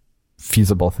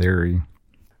feasible theory.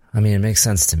 I mean, it makes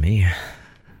sense to me.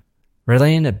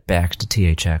 Relaying it back to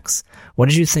THX, what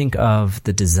did you think of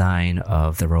the design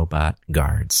of the robot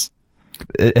guards?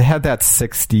 It had that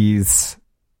 60s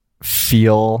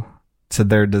feel to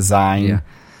their design. Yeah.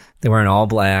 They were in all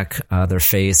black. Their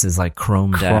face is like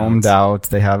chromed out.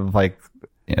 They have like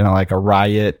a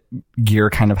riot gear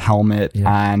kind of helmet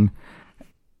on.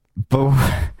 But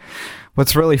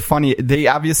what's really funny, they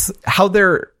obviously how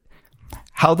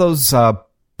those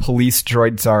police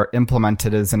droids are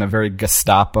implemented is in a very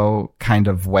Gestapo kind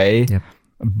of way. Yep.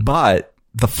 But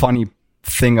the funny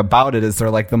thing about it is they're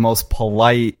like the most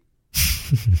polite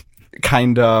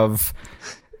kind of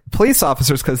police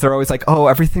officers, because they're always like, oh,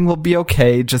 everything will be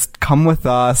okay, just come with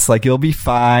us, like you'll be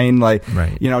fine, like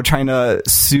right. Trying to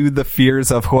soothe the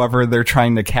fears of whoever they're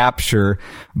trying to capture.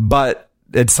 But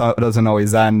it doesn't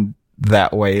always end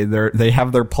that way. They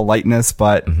have their politeness,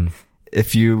 but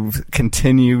if you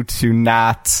continue to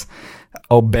not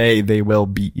obey, they will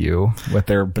beat you with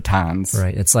their batons.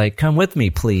 Right. It's like, come with me,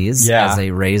 please, as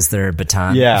they raise their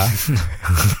baton. Yeah.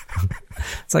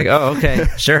 It's like, oh, okay,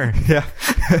 sure. Yeah.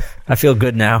 I feel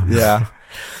good now. Yeah.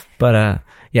 But,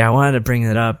 I wanted to bring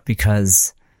it up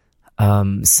because,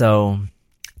 so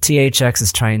THX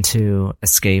is trying to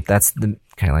escape. That's the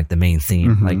kind of like the main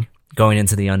theme, like going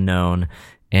into the unknown.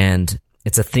 And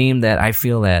it's a theme that I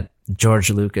feel that George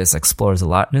Lucas explores a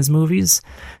lot in his movies,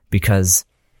 because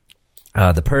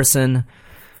the person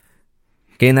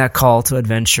getting that call to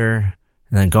adventure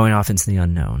and then going off into the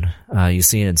unknown. You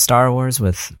see it in Star Wars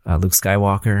with Luke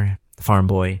Skywalker, the farm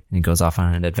boy, and he goes off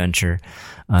on an adventure.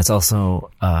 It's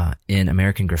also in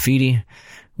American Graffiti,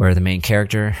 where the main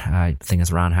character, I think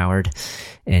is Ron Howard,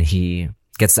 and he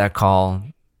gets that call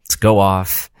to go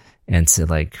off and to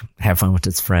like have fun with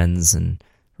his friends and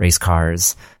race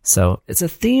cars. So it's a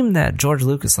theme that George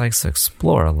Lucas likes to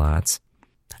explore a lot.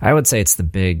 I would say it's the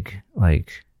big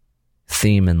like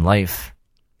theme in life.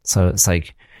 So it's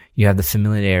like you have the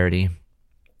familiarity,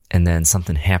 and then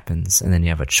something happens, and then you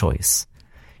have a choice.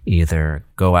 Either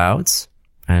go out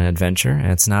on an adventure,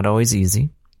 and it's not always easy,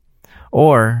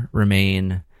 or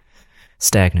remain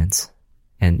stagnant,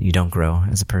 and you don't grow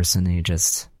as a person, and you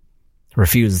just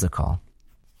refuse the call.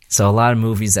 So a lot of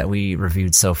movies that we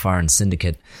reviewed so far in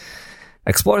Syndicate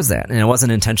explores that, and it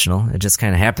wasn't intentional. It just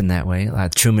kind of happened that way.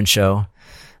 Truman Show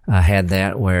had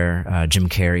that, where Jim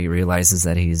Carrey realizes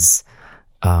that he's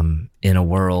in a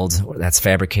world that's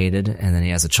fabricated, and then he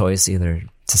has a choice either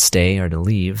to stay or to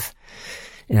leave.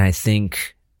 And I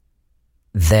think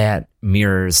that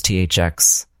mirrors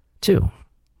THX too.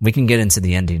 We can get into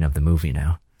the ending of the movie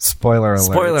now. Spoiler alert.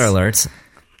 Spoiler alert.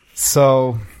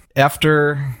 So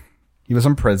after he was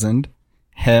imprisoned,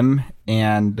 him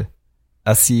and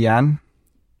SEN.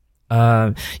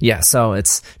 So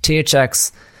it's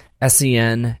THX,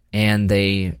 SEN, and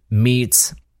they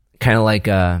meet kind of like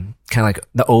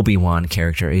the Obi-Wan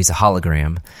character. He's a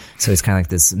hologram, so he's kind of like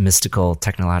this mystical,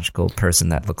 technological person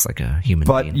that looks like a human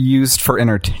being. But used for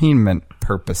entertainment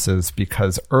purposes,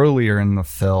 because earlier in the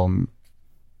film,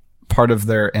 part of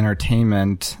their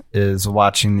entertainment is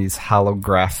watching these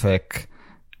holographic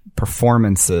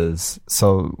performances.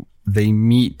 So they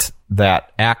meet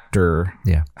that actor,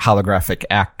 holographic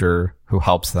actor, who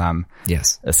helps them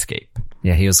escape.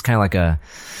 Yeah, he was kind of like a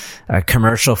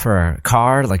commercial for a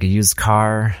car, like a used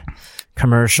car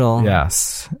commercial.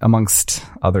 Yes, amongst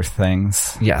other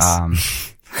things.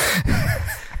 Yes.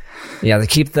 Yeah, they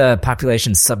keep the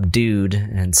population subdued,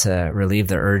 and to relieve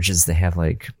their urges, they have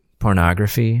like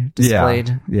pornography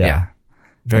displayed. Yeah.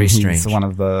 Very and strange. He's one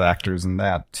of the actors in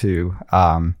that too.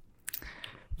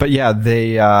 But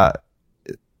yeah,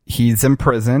 he's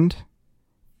imprisoned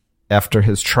after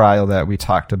his trial that we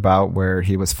talked about, where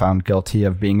he was found guilty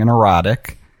of being an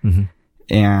erotic.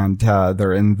 And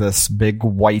they're in this big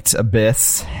white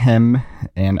abyss, him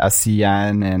and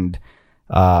SEN and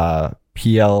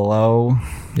PLO.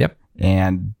 Yep.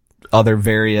 And other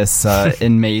various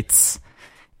inmates.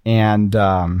 And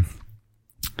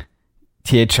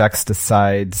THX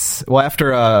decides, well,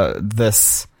 after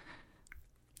this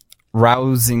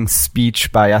rousing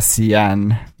speech by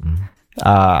SCN,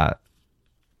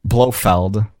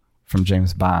 Blofeld from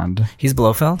James Bond. He's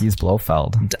Blofeld? He's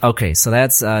Blofeld. Okay, so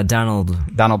that's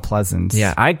Donald Pleasance.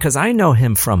 Yeah, because I know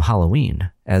him from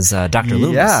Halloween as Dr.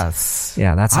 Loomis. Yes.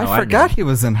 Yeah, that's how I forgot he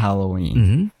was in Halloween.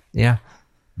 Mm-hmm. Yeah.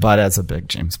 But as a big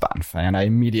James Bond fan, I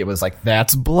immediately was like,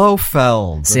 that's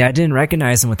Blofeld. See, I didn't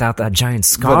recognize him without that giant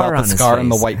scar on his face. Without the scar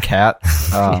and the white cat.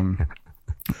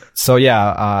 So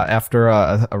yeah, after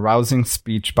a rousing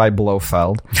speech by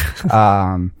Blofeld,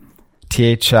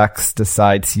 THX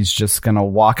decides he's just going to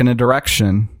walk in a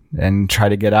direction and try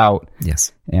to get out.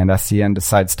 Yes. And SCN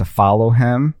decides to follow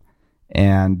him,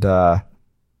 and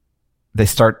they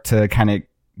start to kind of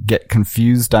get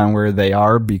confused on where they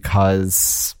are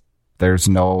because there's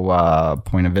no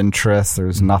point of interest.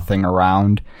 There's nothing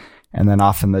around. And then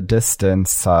off in the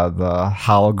distance, the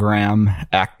hologram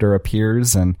actor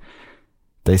appears, and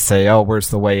they say, oh, where's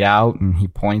the way out? And he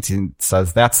points and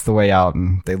says, that's the way out.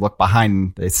 And they look behind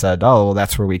and they said, oh, well,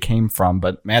 that's where we came from.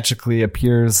 But magically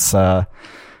appears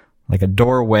like a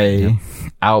doorway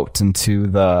out into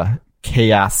the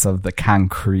chaos of the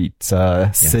concrete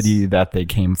city that they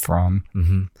came from.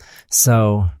 Mm-hmm.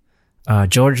 So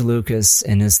George Lucas,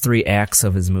 in his 3 acts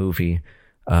of his movie,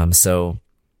 so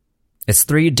it's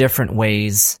 3 different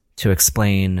ways to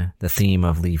explain the theme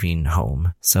of leaving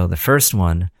home. So the first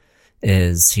one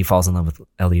is he falls in love with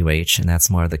LUH, and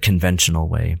that's more the conventional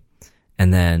way.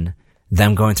 And then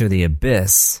them going through the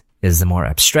abyss is the more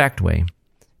abstract way.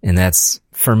 And that's,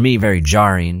 for me, very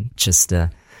jarring just to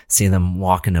see them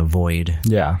walk in a void.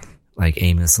 Yeah. Like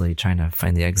aimlessly trying to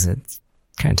find the exit. It's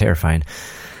kind of terrifying.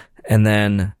 And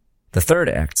then the third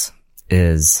act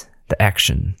is the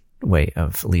action way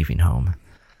of leaving home.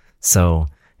 So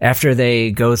after they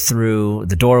go through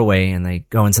the doorway and they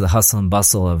go into the hustle and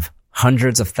bustle of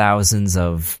hundreds of thousands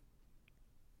of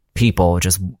people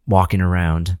just walking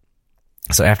around.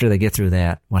 So after they get through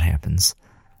that, what happens?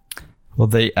 Well,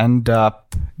 they end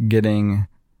up getting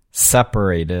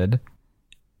separated,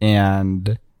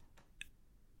 and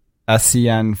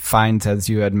SCN finds, as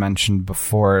you had mentioned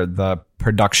before, the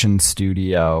production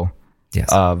studio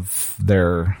of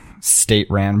their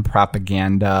state-ran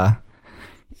propaganda,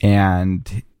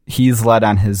 and he's led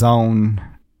on his own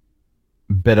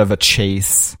bit of a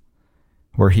chase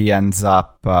where he ends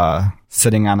up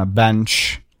sitting on a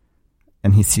bench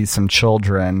and he sees some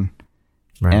children.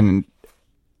 Right. And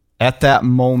at that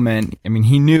moment, I mean,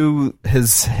 he knew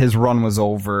his run was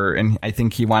over, and I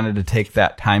think he wanted to take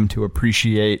that time to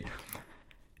appreciate,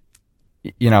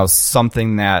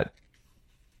 something that,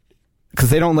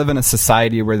 because they don't live in a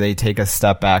society where they take a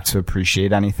step back to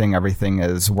appreciate anything. Everything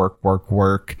is work,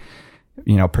 production.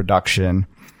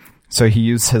 So he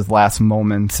used his last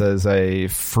moments as a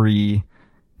free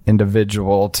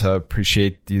individual to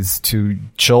appreciate these 2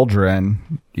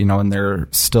 children, and they're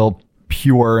still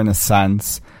pure in a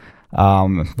sense,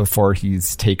 before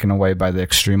he's taken away by the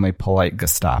extremely polite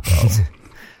Gestapo.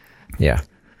 Yeah.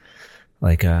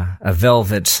 Like a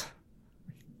velvet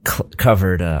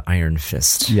covered Iron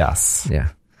Fist. Yes.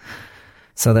 Yeah.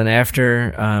 So then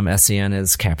after SCN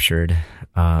is captured,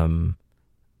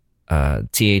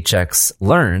 THX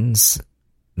learns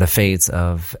the fates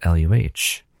of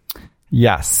LUH.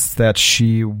 Yes, that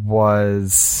she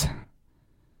was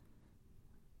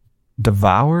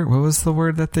devoured. What was the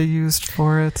word that they used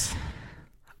for it?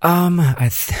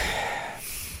 I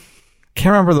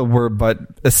can't remember the word, but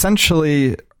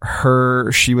essentially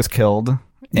she was killed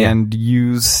and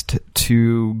used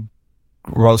to,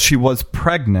 well, she was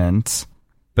pregnant,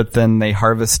 but then they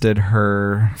harvested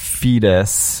her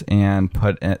fetus and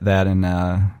put that in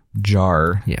a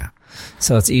jar. Yeah.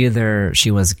 So it's either she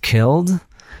was killed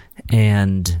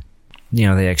and,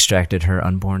 they extracted her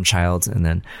unborn child. And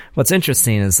then what's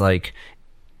interesting is THX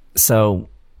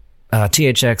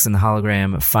and the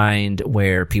hologram find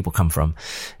where people come from.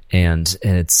 And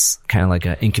it's kind of like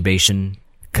an incubation.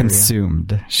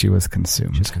 Consumed. Area. She was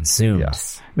consumed.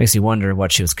 Yes. Makes you wonder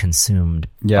what she was consumed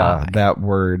by. That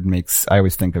word I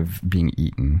always think of being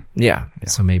eaten. Yeah.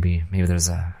 So maybe there's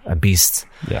a beast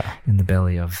in the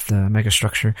belly of the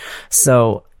megastructure.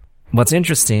 So what's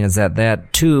interesting is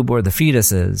that tube where the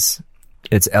fetus is,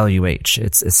 it's LUH.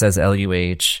 It says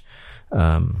LUH,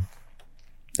 LUH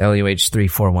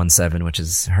 3417, which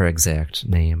is her exact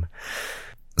name.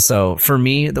 So for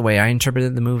me, the way I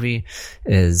interpreted the movie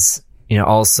is,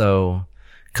 also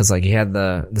because you had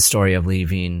the story of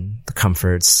leaving the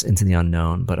comforts into the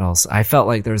unknown, but also I felt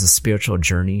like there was a spiritual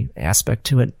journey aspect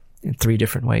to it in 3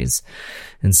 different ways.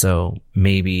 And so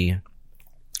maybe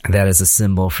that is a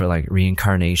symbol for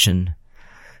reincarnation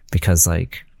Because,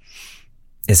 like,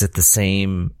 is it the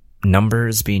same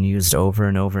numbers being used over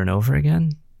and over and over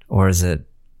again? Or is it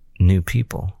new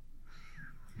people?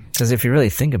 Because if you really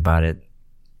think about it,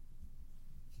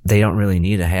 they don't really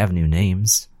need to have new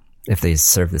names if they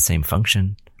serve the same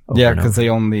function. Yeah, because they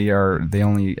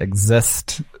only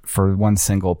exist for one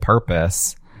single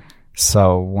purpose.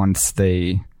 So once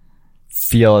they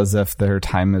feel as if their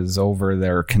time is over,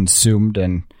 they're consumed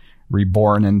and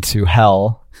reborn into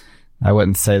hell. I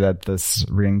wouldn't say that this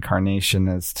reincarnation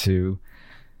is to,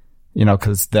 you know,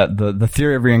 because that the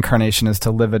theory of reincarnation is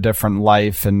to live a different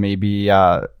life and maybe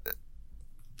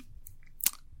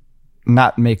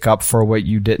not make up for what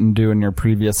you didn't do in your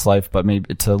previous life, but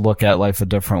maybe to look at life a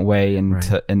different way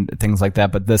and and things like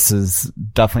that. But this is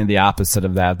definitely the opposite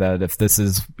of that. That if this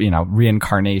is, you know,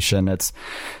 reincarnation, it's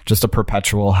just a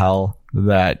perpetual hell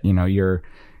that, you know, you're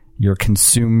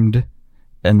consumed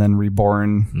and then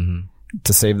reborn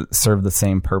to serve the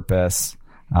same purpose.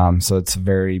 So it's a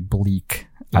very bleak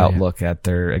outlook at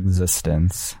their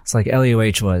existence. It's like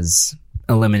LUH was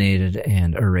eliminated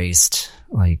and erased,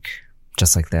 like,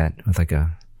 just like that, with like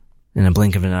in a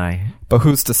blink of an eye. But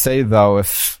who's to say though,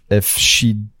 if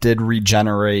she did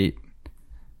regenerate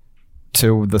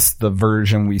to the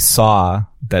version we saw,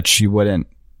 that she wouldn't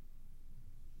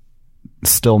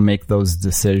still make those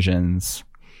decisions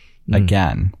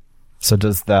again? So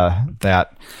does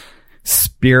that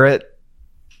spirit,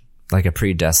 like a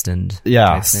predestined?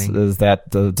 Yes. Thing?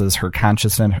 Does her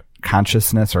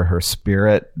consciousness or her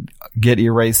spirit get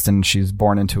erased and she's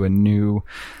born into a new?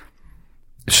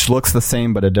 She looks the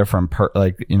same, but a different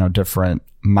different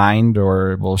mind,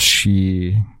 or will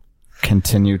she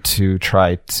continue to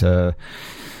try to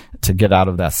get out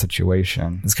of that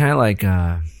situation? It's kind of like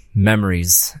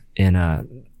memories in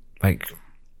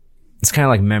it's kind of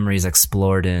like memories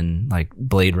explored in like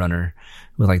Blade Runner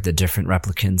with like the different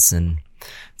replicants, and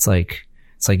it's like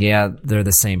yeah, they're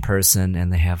the same person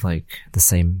and they have like the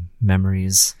same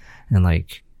memories, and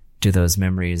like, do those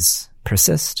memories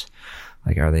persist?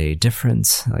 Like, are they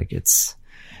different? Like, it's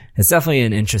definitely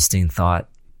an interesting thought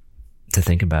to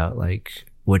think about. Like,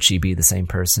 would she be the same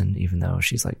person even though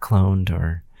she's like cloned?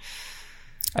 Or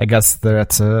I guess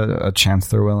that's a chance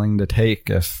they're willing to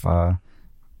take if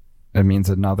it means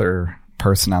another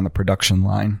person on the production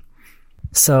line.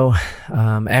 So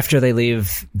after they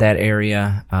leave that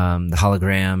area, the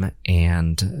hologram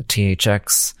and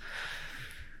THX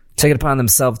take it upon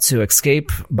themselves to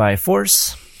escape by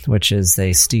force, which is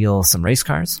they steal some race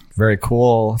cars. Very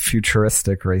cool,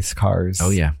 futuristic race cars.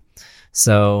 Oh, yeah.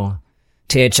 So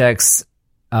THX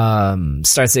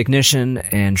starts the ignition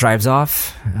and drives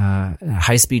off. A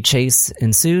high-speed chase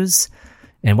ensues.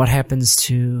 And what happens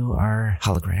to our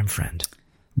hologram friend?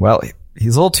 Well,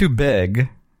 he's a little too big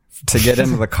to get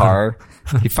into the car.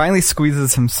 He finally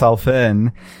squeezes himself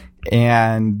in,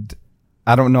 and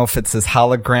I don't know if it's his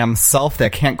hologram self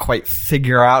that can't quite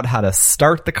figure out how to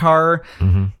start the car,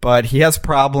 but he has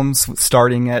problems with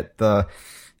starting it. The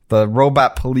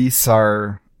robot police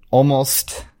are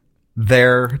almost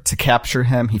there to capture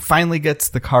him. He finally gets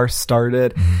the car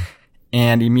started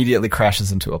and immediately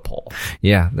crashes into a pole.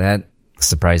 Yeah, that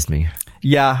surprised me.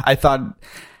 Yeah,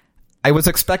 I was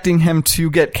expecting him to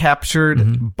get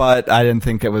captured, but I didn't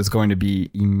think it was going to be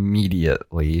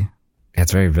immediately.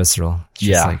 It's very visceral. It's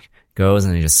just like goes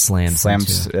and he just slams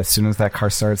as soon as that car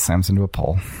starts, slams into a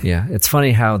pole. Yeah, it's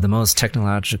funny how the most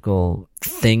technological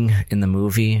thing in the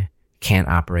movie can't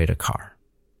operate a car.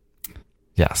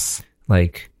 Yes.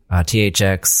 Like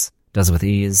THX does with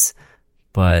ease,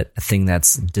 but a thing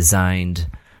that's designed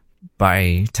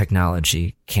by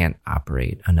technology can't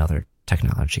operate another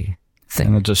technology thing.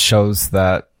 And it just shows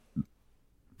that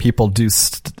people do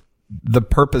the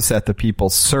purpose that the people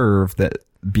serve, that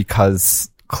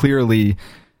because clearly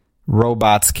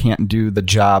robots can't do the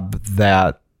job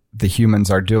that the humans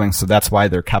are doing, so that's why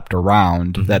they're kept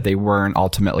around, that they weren't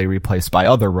ultimately replaced by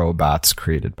other robots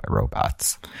created by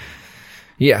robots.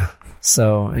 Yeah.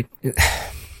 So it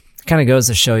kind of goes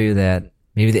to show you that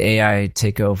maybe the AI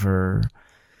takeover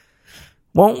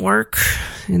won't work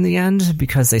in the end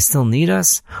because they still need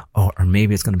us. Oh, or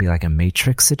maybe it's going to be like a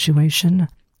Matrix situation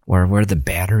where we're the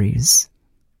batteries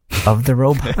of the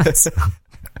robots.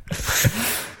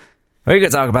 We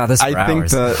could talk about this for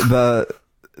hours. I think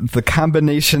the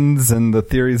combinations and the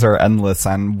theories are endless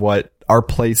on what our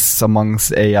place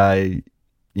amongst AI,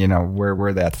 you know,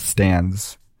 where that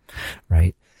stands.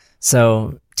 Right.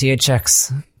 So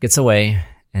THX gets away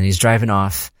and he's driving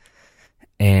off,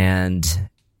 and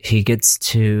he gets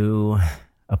to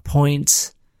a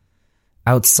point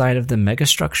outside of the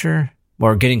megastructure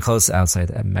or getting close outside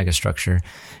that megastructure.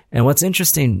 And what's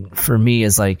interesting for me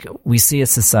is like we see a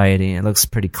society, it looks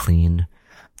pretty clean,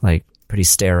 like pretty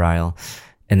sterile.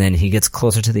 And then he gets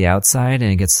closer to the outside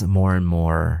and it gets more and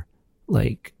more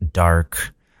like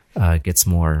dark, gets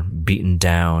more beaten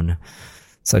down.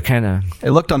 So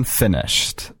it looked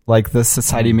unfinished. Like this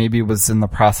society maybe was in the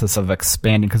process of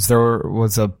expanding, because there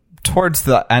was towards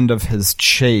the end of his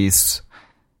chase,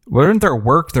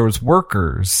 there was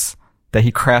workers that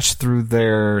he crashed through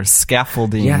their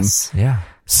scaffolding. Yes, yeah.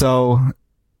 So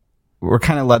we're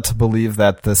kind of led to believe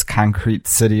that this concrete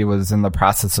city was in the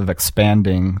process of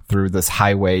expanding through this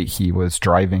highway he was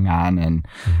driving on, and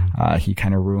he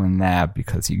kind of ruined that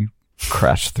because he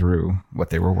crashed through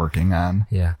what they were working on.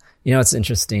 Yeah. You know, what's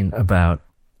interesting about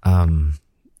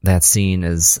that scene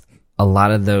is a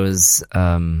lot of those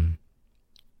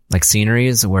like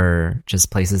sceneries were just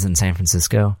places in San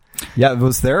Francisco. Yeah, it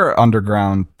was their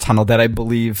underground tunnel that I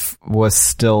believe was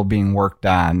still being worked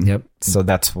on. Yep. So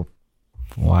that's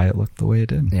why it looked the way it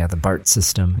did. Yeah, the BART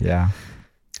system. Yeah.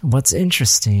 What's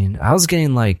interesting, I was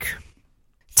getting like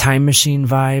Time Machine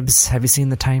vibes. Have you seen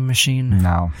The Time Machine?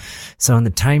 No. So in The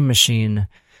Time Machine,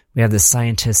 we have this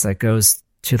scientist that goes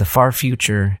to the far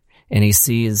future and he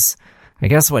sees, I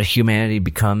guess, what humanity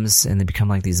becomes, and they become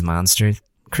like these monster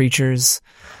creatures.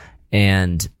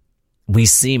 And we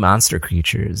see monster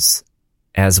creatures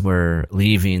as we're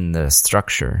leaving the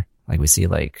structure. Like we see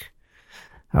like,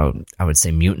 I would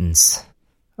say mutants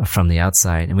from the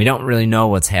outside. And we don't really know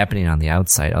what's happening on the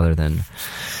outside other than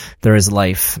there is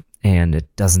life, and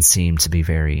it doesn't seem to be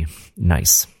very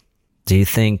nice. Do you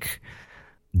think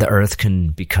the Earth can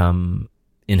become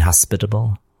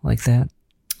inhospitable like that?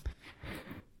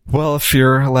 Well, if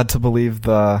you're led to believe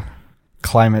the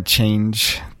climate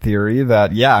change theory,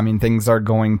 that, yeah, I mean, things are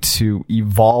going to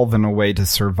evolve in a way to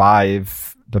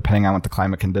survive depending on what the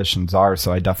climate conditions are.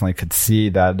 So I definitely could see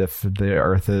that if the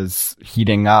Earth is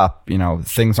heating up, you know,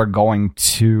 things are going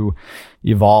to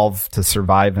evolve to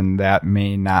survive, and that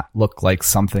may not look like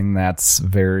something that's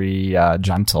very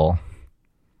gentle.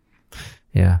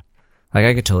 Yeah. Like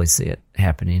I could totally see it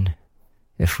happening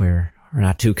if we're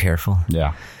not too careful.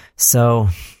 Yeah. So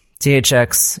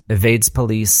THX evades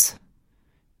police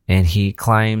and he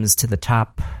climbs to the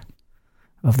top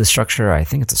of the structure. I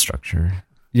think it's a structure.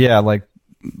 Yeah, like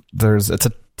it's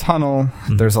a tunnel.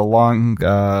 Mm-hmm. There's a long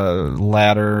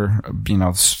ladder, you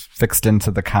know, fixed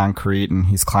into the concrete, and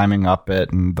he's climbing up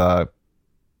it, and the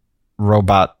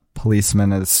robot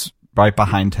policeman is right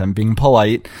behind him being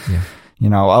polite. Yeah. You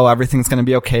know, everything's going to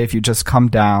be okay if you just come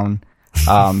down.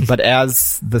 But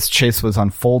as this chase was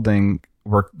unfolding,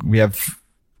 we have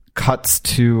cuts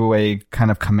to a kind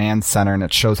of command center, and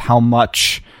it shows how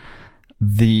much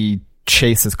the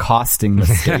chase is costing the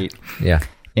state. Yeah.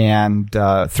 And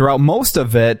throughout most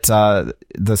of it,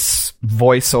 this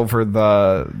voice over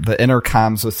the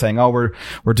intercoms was saying, "Oh,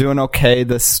 we're doing okay.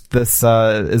 This is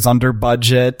under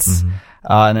budget," mm-hmm.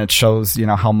 And it shows, you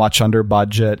know, how much under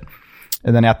budget.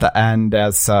 And then at the end,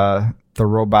 as the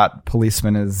robot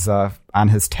policeman is on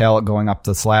his tail going up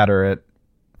this ladder,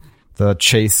 the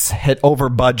chase hit over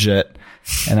budget,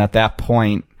 and at that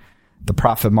point, the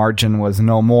profit margin was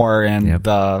no more, and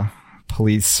the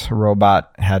police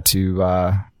robot had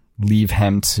to leave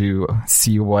him to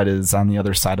see what is on the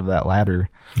other side of that ladder.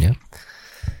 Yep.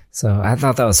 So I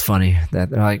thought that was funny that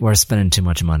they're like, we're spending too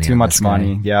much money. Too much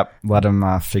money. Yep. Let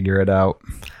him figure it out.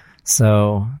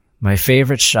 So my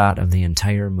favorite shot of the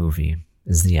entire movie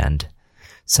is the end.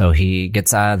 So he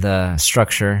gets out of the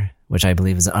structure, which I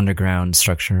believe is an underground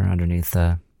structure underneath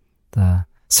the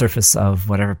surface of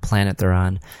whatever planet they're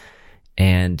on.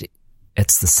 And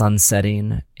it's the sun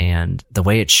setting, and the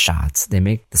way it's shot, they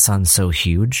make the sun so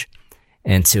huge.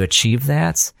 And to achieve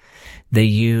that, they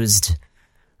used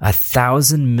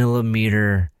 1,000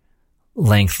 millimeter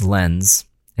length lens.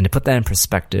 And to put that in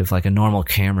perspective, like a normal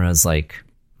camera is like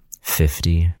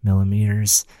 50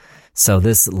 millimeters. So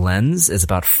this lens is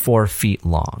about 4 feet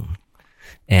long.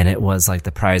 And it was like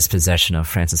the prized possession of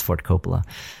Francis Ford Coppola.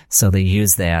 So they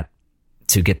used that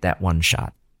to get that one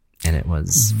shot. And it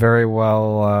was very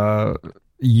well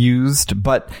used.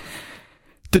 But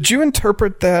did you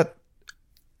interpret that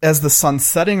as the sun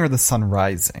setting or the sun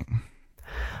rising?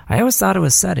 I always thought it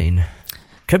was setting.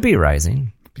 Could be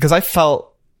rising. Because I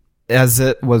felt as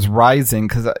it was rising,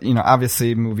 because, you know,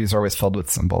 obviously movies are always filled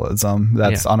with symbolism.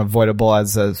 That's unavoidable.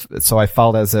 So I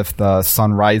felt as if the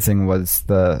sun rising was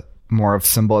the more of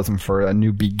symbolism for a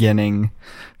new beginning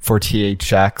for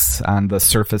THX on the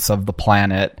surface of the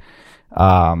planet.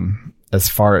 As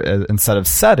far as instead of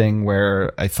setting,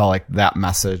 where I felt like that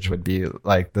message would be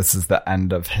like, this is the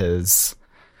end of his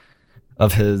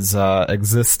of his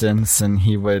existence, and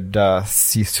he would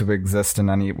cease to exist on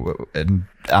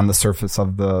the surface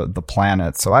of the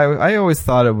planet. So I always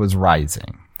thought it was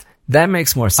rising. That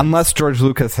makes more sense. Unless George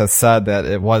Lucas has said that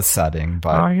it was setting,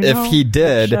 but if he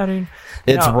did,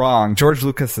 it's wrong. George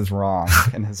Lucas is wrong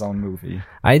in his own movie.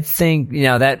 I think,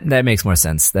 that makes more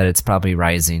sense, that it's probably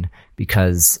rising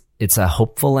because it's a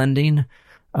hopeful ending.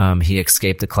 He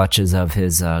escaped the clutches of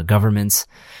his governments.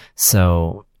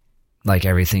 So like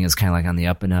everything is kind of like on the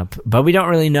up and up, but we don't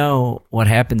really know what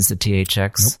happens to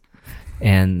THX. Nope.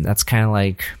 And that's kind of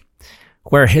like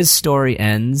where his story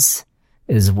ends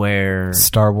is where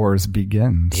Star Wars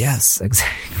begins. Yes,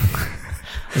 exactly.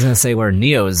 I was going to say where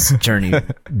Neo's journey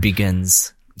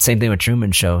begins. Same thing with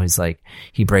Truman Show. He's like,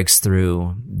 he breaks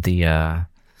through the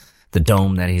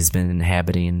dome that he's been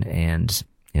inhabiting, and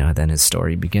then his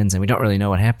story begins, and we don't really know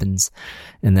what happens.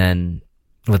 And then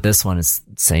with this one, it's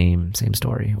same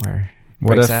story where it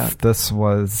breaks out. This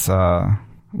was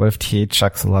what if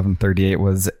THX 1138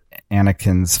 was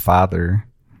Anakin's father?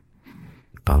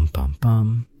 Bum bum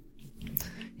bum.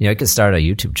 I could start a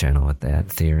YouTube channel with that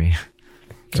theory.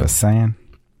 Just saying.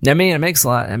 I mean, it makes a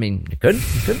lot. I mean, it could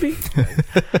be.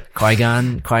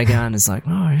 Qui-Gon is like,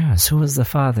 oh yes, who was the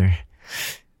father?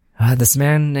 This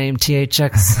man named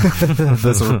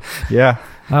THX. Yeah.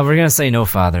 We're gonna say no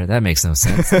father. That makes no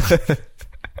sense.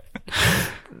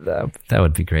 That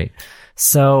would be great.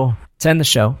 So to end the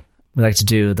show, we like to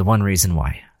do the one reason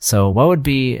why. So what would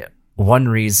be one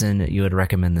reason you would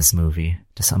recommend this movie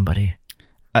to somebody?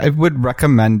 I would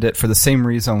recommend it for the same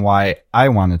reason why I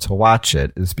wanted to watch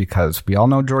it, is because we all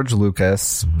know George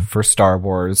Lucas for Star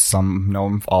Wars. Some know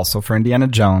him also for Indiana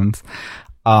Jones.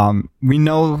 We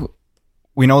know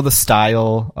the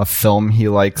style of film he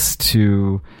likes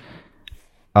to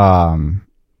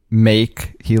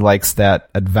make. He likes that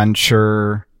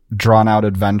adventure, drawn out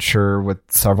adventure with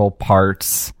several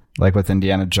parts, like with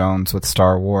Indiana Jones, with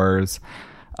Star Wars.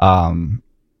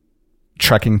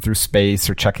 Trekking through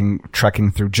space or trekking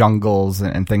through jungles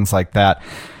and things like that.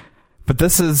 But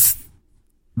this is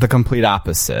the complete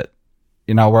opposite,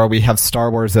 where we have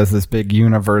Star Wars as this big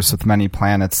universe with many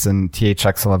planets, and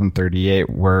THX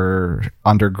 1138 we're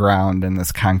underground in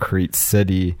this concrete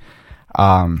city.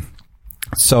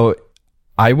 So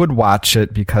I would watch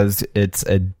it because it's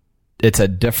a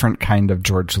different kind of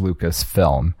George Lucas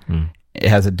film. It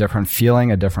has a different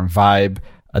feeling, a different vibe,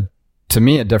 to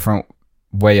me, a different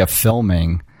way of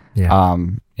filming. Yeah.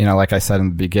 Like I said in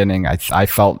the beginning, I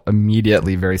felt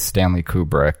immediately very Stanley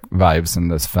Kubrick vibes in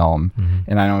this film.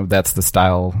 And I know that's the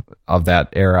style of that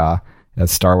era,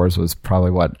 as Star Wars was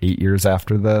probably 8 years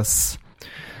after this.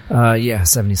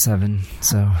 77.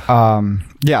 So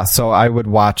so I would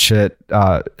watch it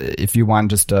if you want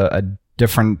just a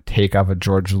different take of a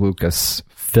George Lucas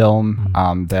film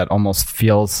that almost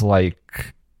feels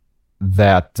like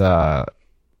that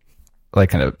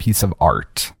like a piece of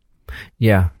art.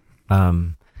 Yeah.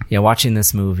 Watching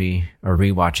this movie or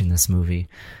rewatching this movie,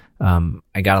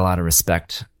 I got a lot of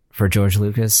respect for George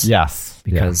Lucas. Yes.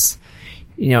 Because,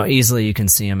 easily you can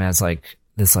see him as like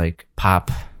this like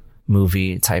pop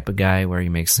movie type of guy where he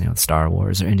makes, Star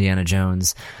Wars or Indiana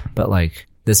Jones. But like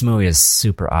this movie is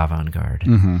super avant-garde.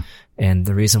 And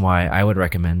the reason why I would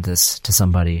recommend this to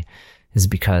somebody is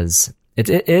because it's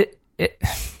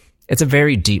a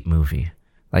very deep movie.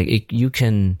 Like you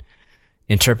can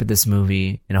interpret this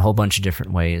movie in a whole bunch of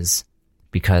different ways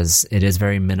because it is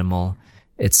very minimal.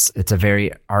 It's a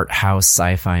very art house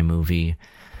sci-fi movie.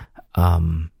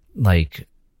 Like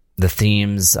the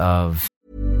themes of.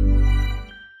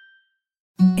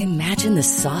 Imagine the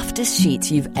softest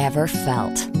sheets you've ever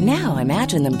felt. Now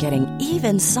imagine them getting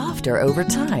even softer over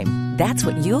time. That's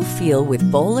what you'll feel with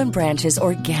Boll & Branch's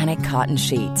organic cotton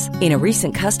sheets. In a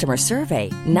recent customer survey,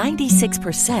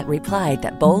 96% replied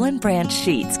that Boll & Branch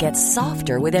sheets get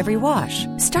softer with every wash.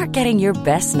 Start getting your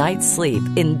best night's sleep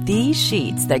in these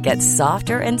sheets that get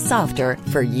softer and softer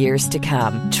for years to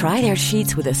come. Try their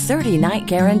sheets with a 30-night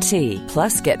guarantee.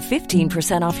 Plus, get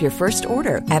 15% off your first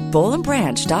order at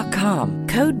bollandbranch.com.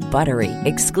 Code BUTTERY.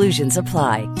 Exclusions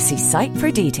apply. See site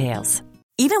for details.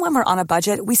 Even when we're on a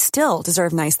budget, we still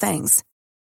deserve nice things.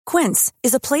 Quince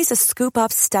is a place to scoop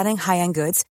up stunning high-end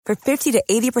goods for 50 to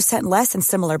 80% less than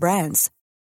similar brands.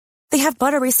 They have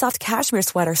buttery soft cashmere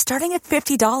sweaters starting at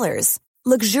 $50,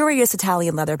 luxurious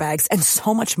Italian leather bags, and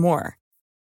so much more.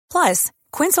 Plus,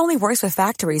 Quince only works with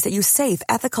factories that use safe,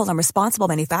 ethical, and responsible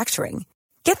manufacturing.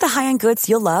 Get the high-end goods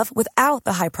you'll love without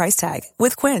the high price tag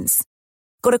with Quince.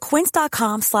 Go to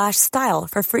quince.com/style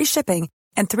for free shipping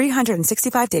and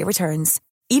 365-day returns.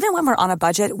 Even when we're on a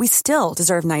budget, we still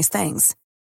deserve nice things.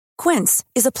 Quince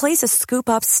is a place to scoop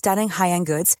up stunning high-end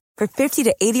goods for 50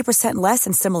 to 80% less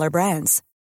than similar brands.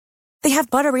 They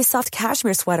have buttery soft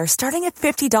cashmere sweaters starting at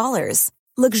 $50,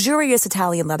 luxurious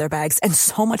Italian leather bags, and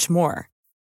so much more.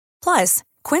 Plus,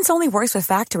 Quince only works with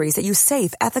factories that use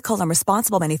safe, ethical, and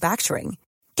responsible manufacturing.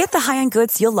 Get the high-end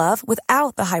goods you'll love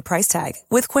without the high price tag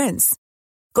with Quince.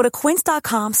 Go to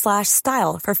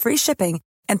quince.com/style for free shipping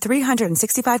and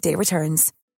 365-day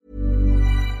returns.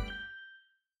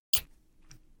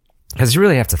 Because you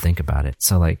really have to think about it.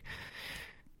 So, like,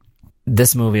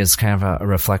 this movie is kind of a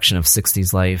reflection of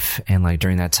 60s life. And, like,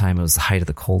 during that time, it was the height of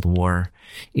the Cold War.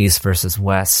 East versus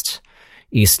West.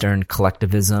 Eastern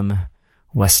collectivism.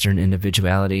 Western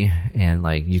individuality. And,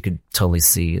 like, you could totally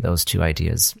see those two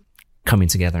ideas coming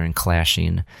together and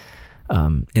clashing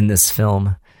in this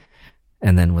film.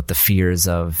 And then with the fears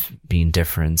of being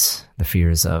different, the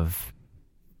fears of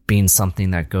being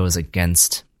something that goes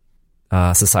against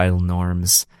societal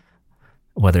norms,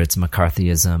 whether it's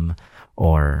McCarthyism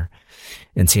or,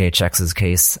 in THX's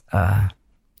case,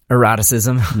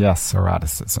 eroticism. Yes,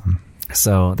 eroticism.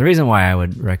 So the reason why I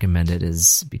would recommend it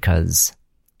is because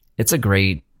it's a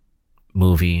great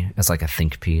movie. It's like a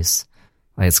think piece.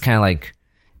 Like, it's kind of like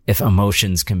if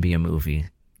emotions can be a movie,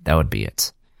 that would be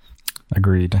it.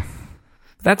 Agreed.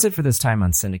 That's it for this time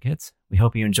on Syndicate. We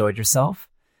hope you enjoyed yourself.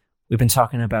 We've been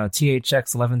talking about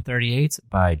THX 1138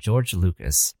 by George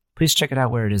Lucas. Please check it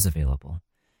out where it is available.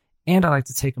 And I'd like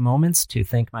to take a moment to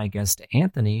thank my guest,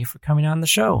 Anthony, for coming on the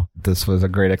show. This was a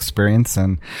great experience,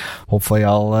 and hopefully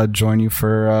I'll join you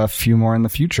for a few more in the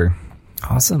future.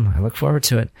 Awesome. I look forward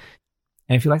to it.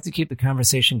 And if you'd like to keep the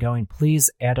conversation going,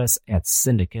 please add us at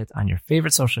Syndicate on your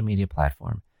favorite social media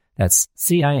platform. That's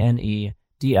CINEDICATE,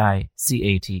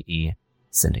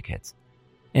 Syndicate.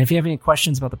 And if you have any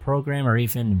questions about the program or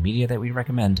even media that we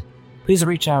recommend, please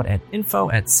reach out at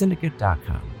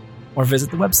info@syndicate.com or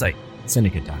visit the website,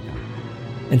 syndicate.com.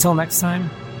 Until next time,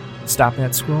 stop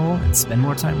that scroll and spend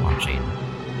more time watching.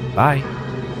 Bye.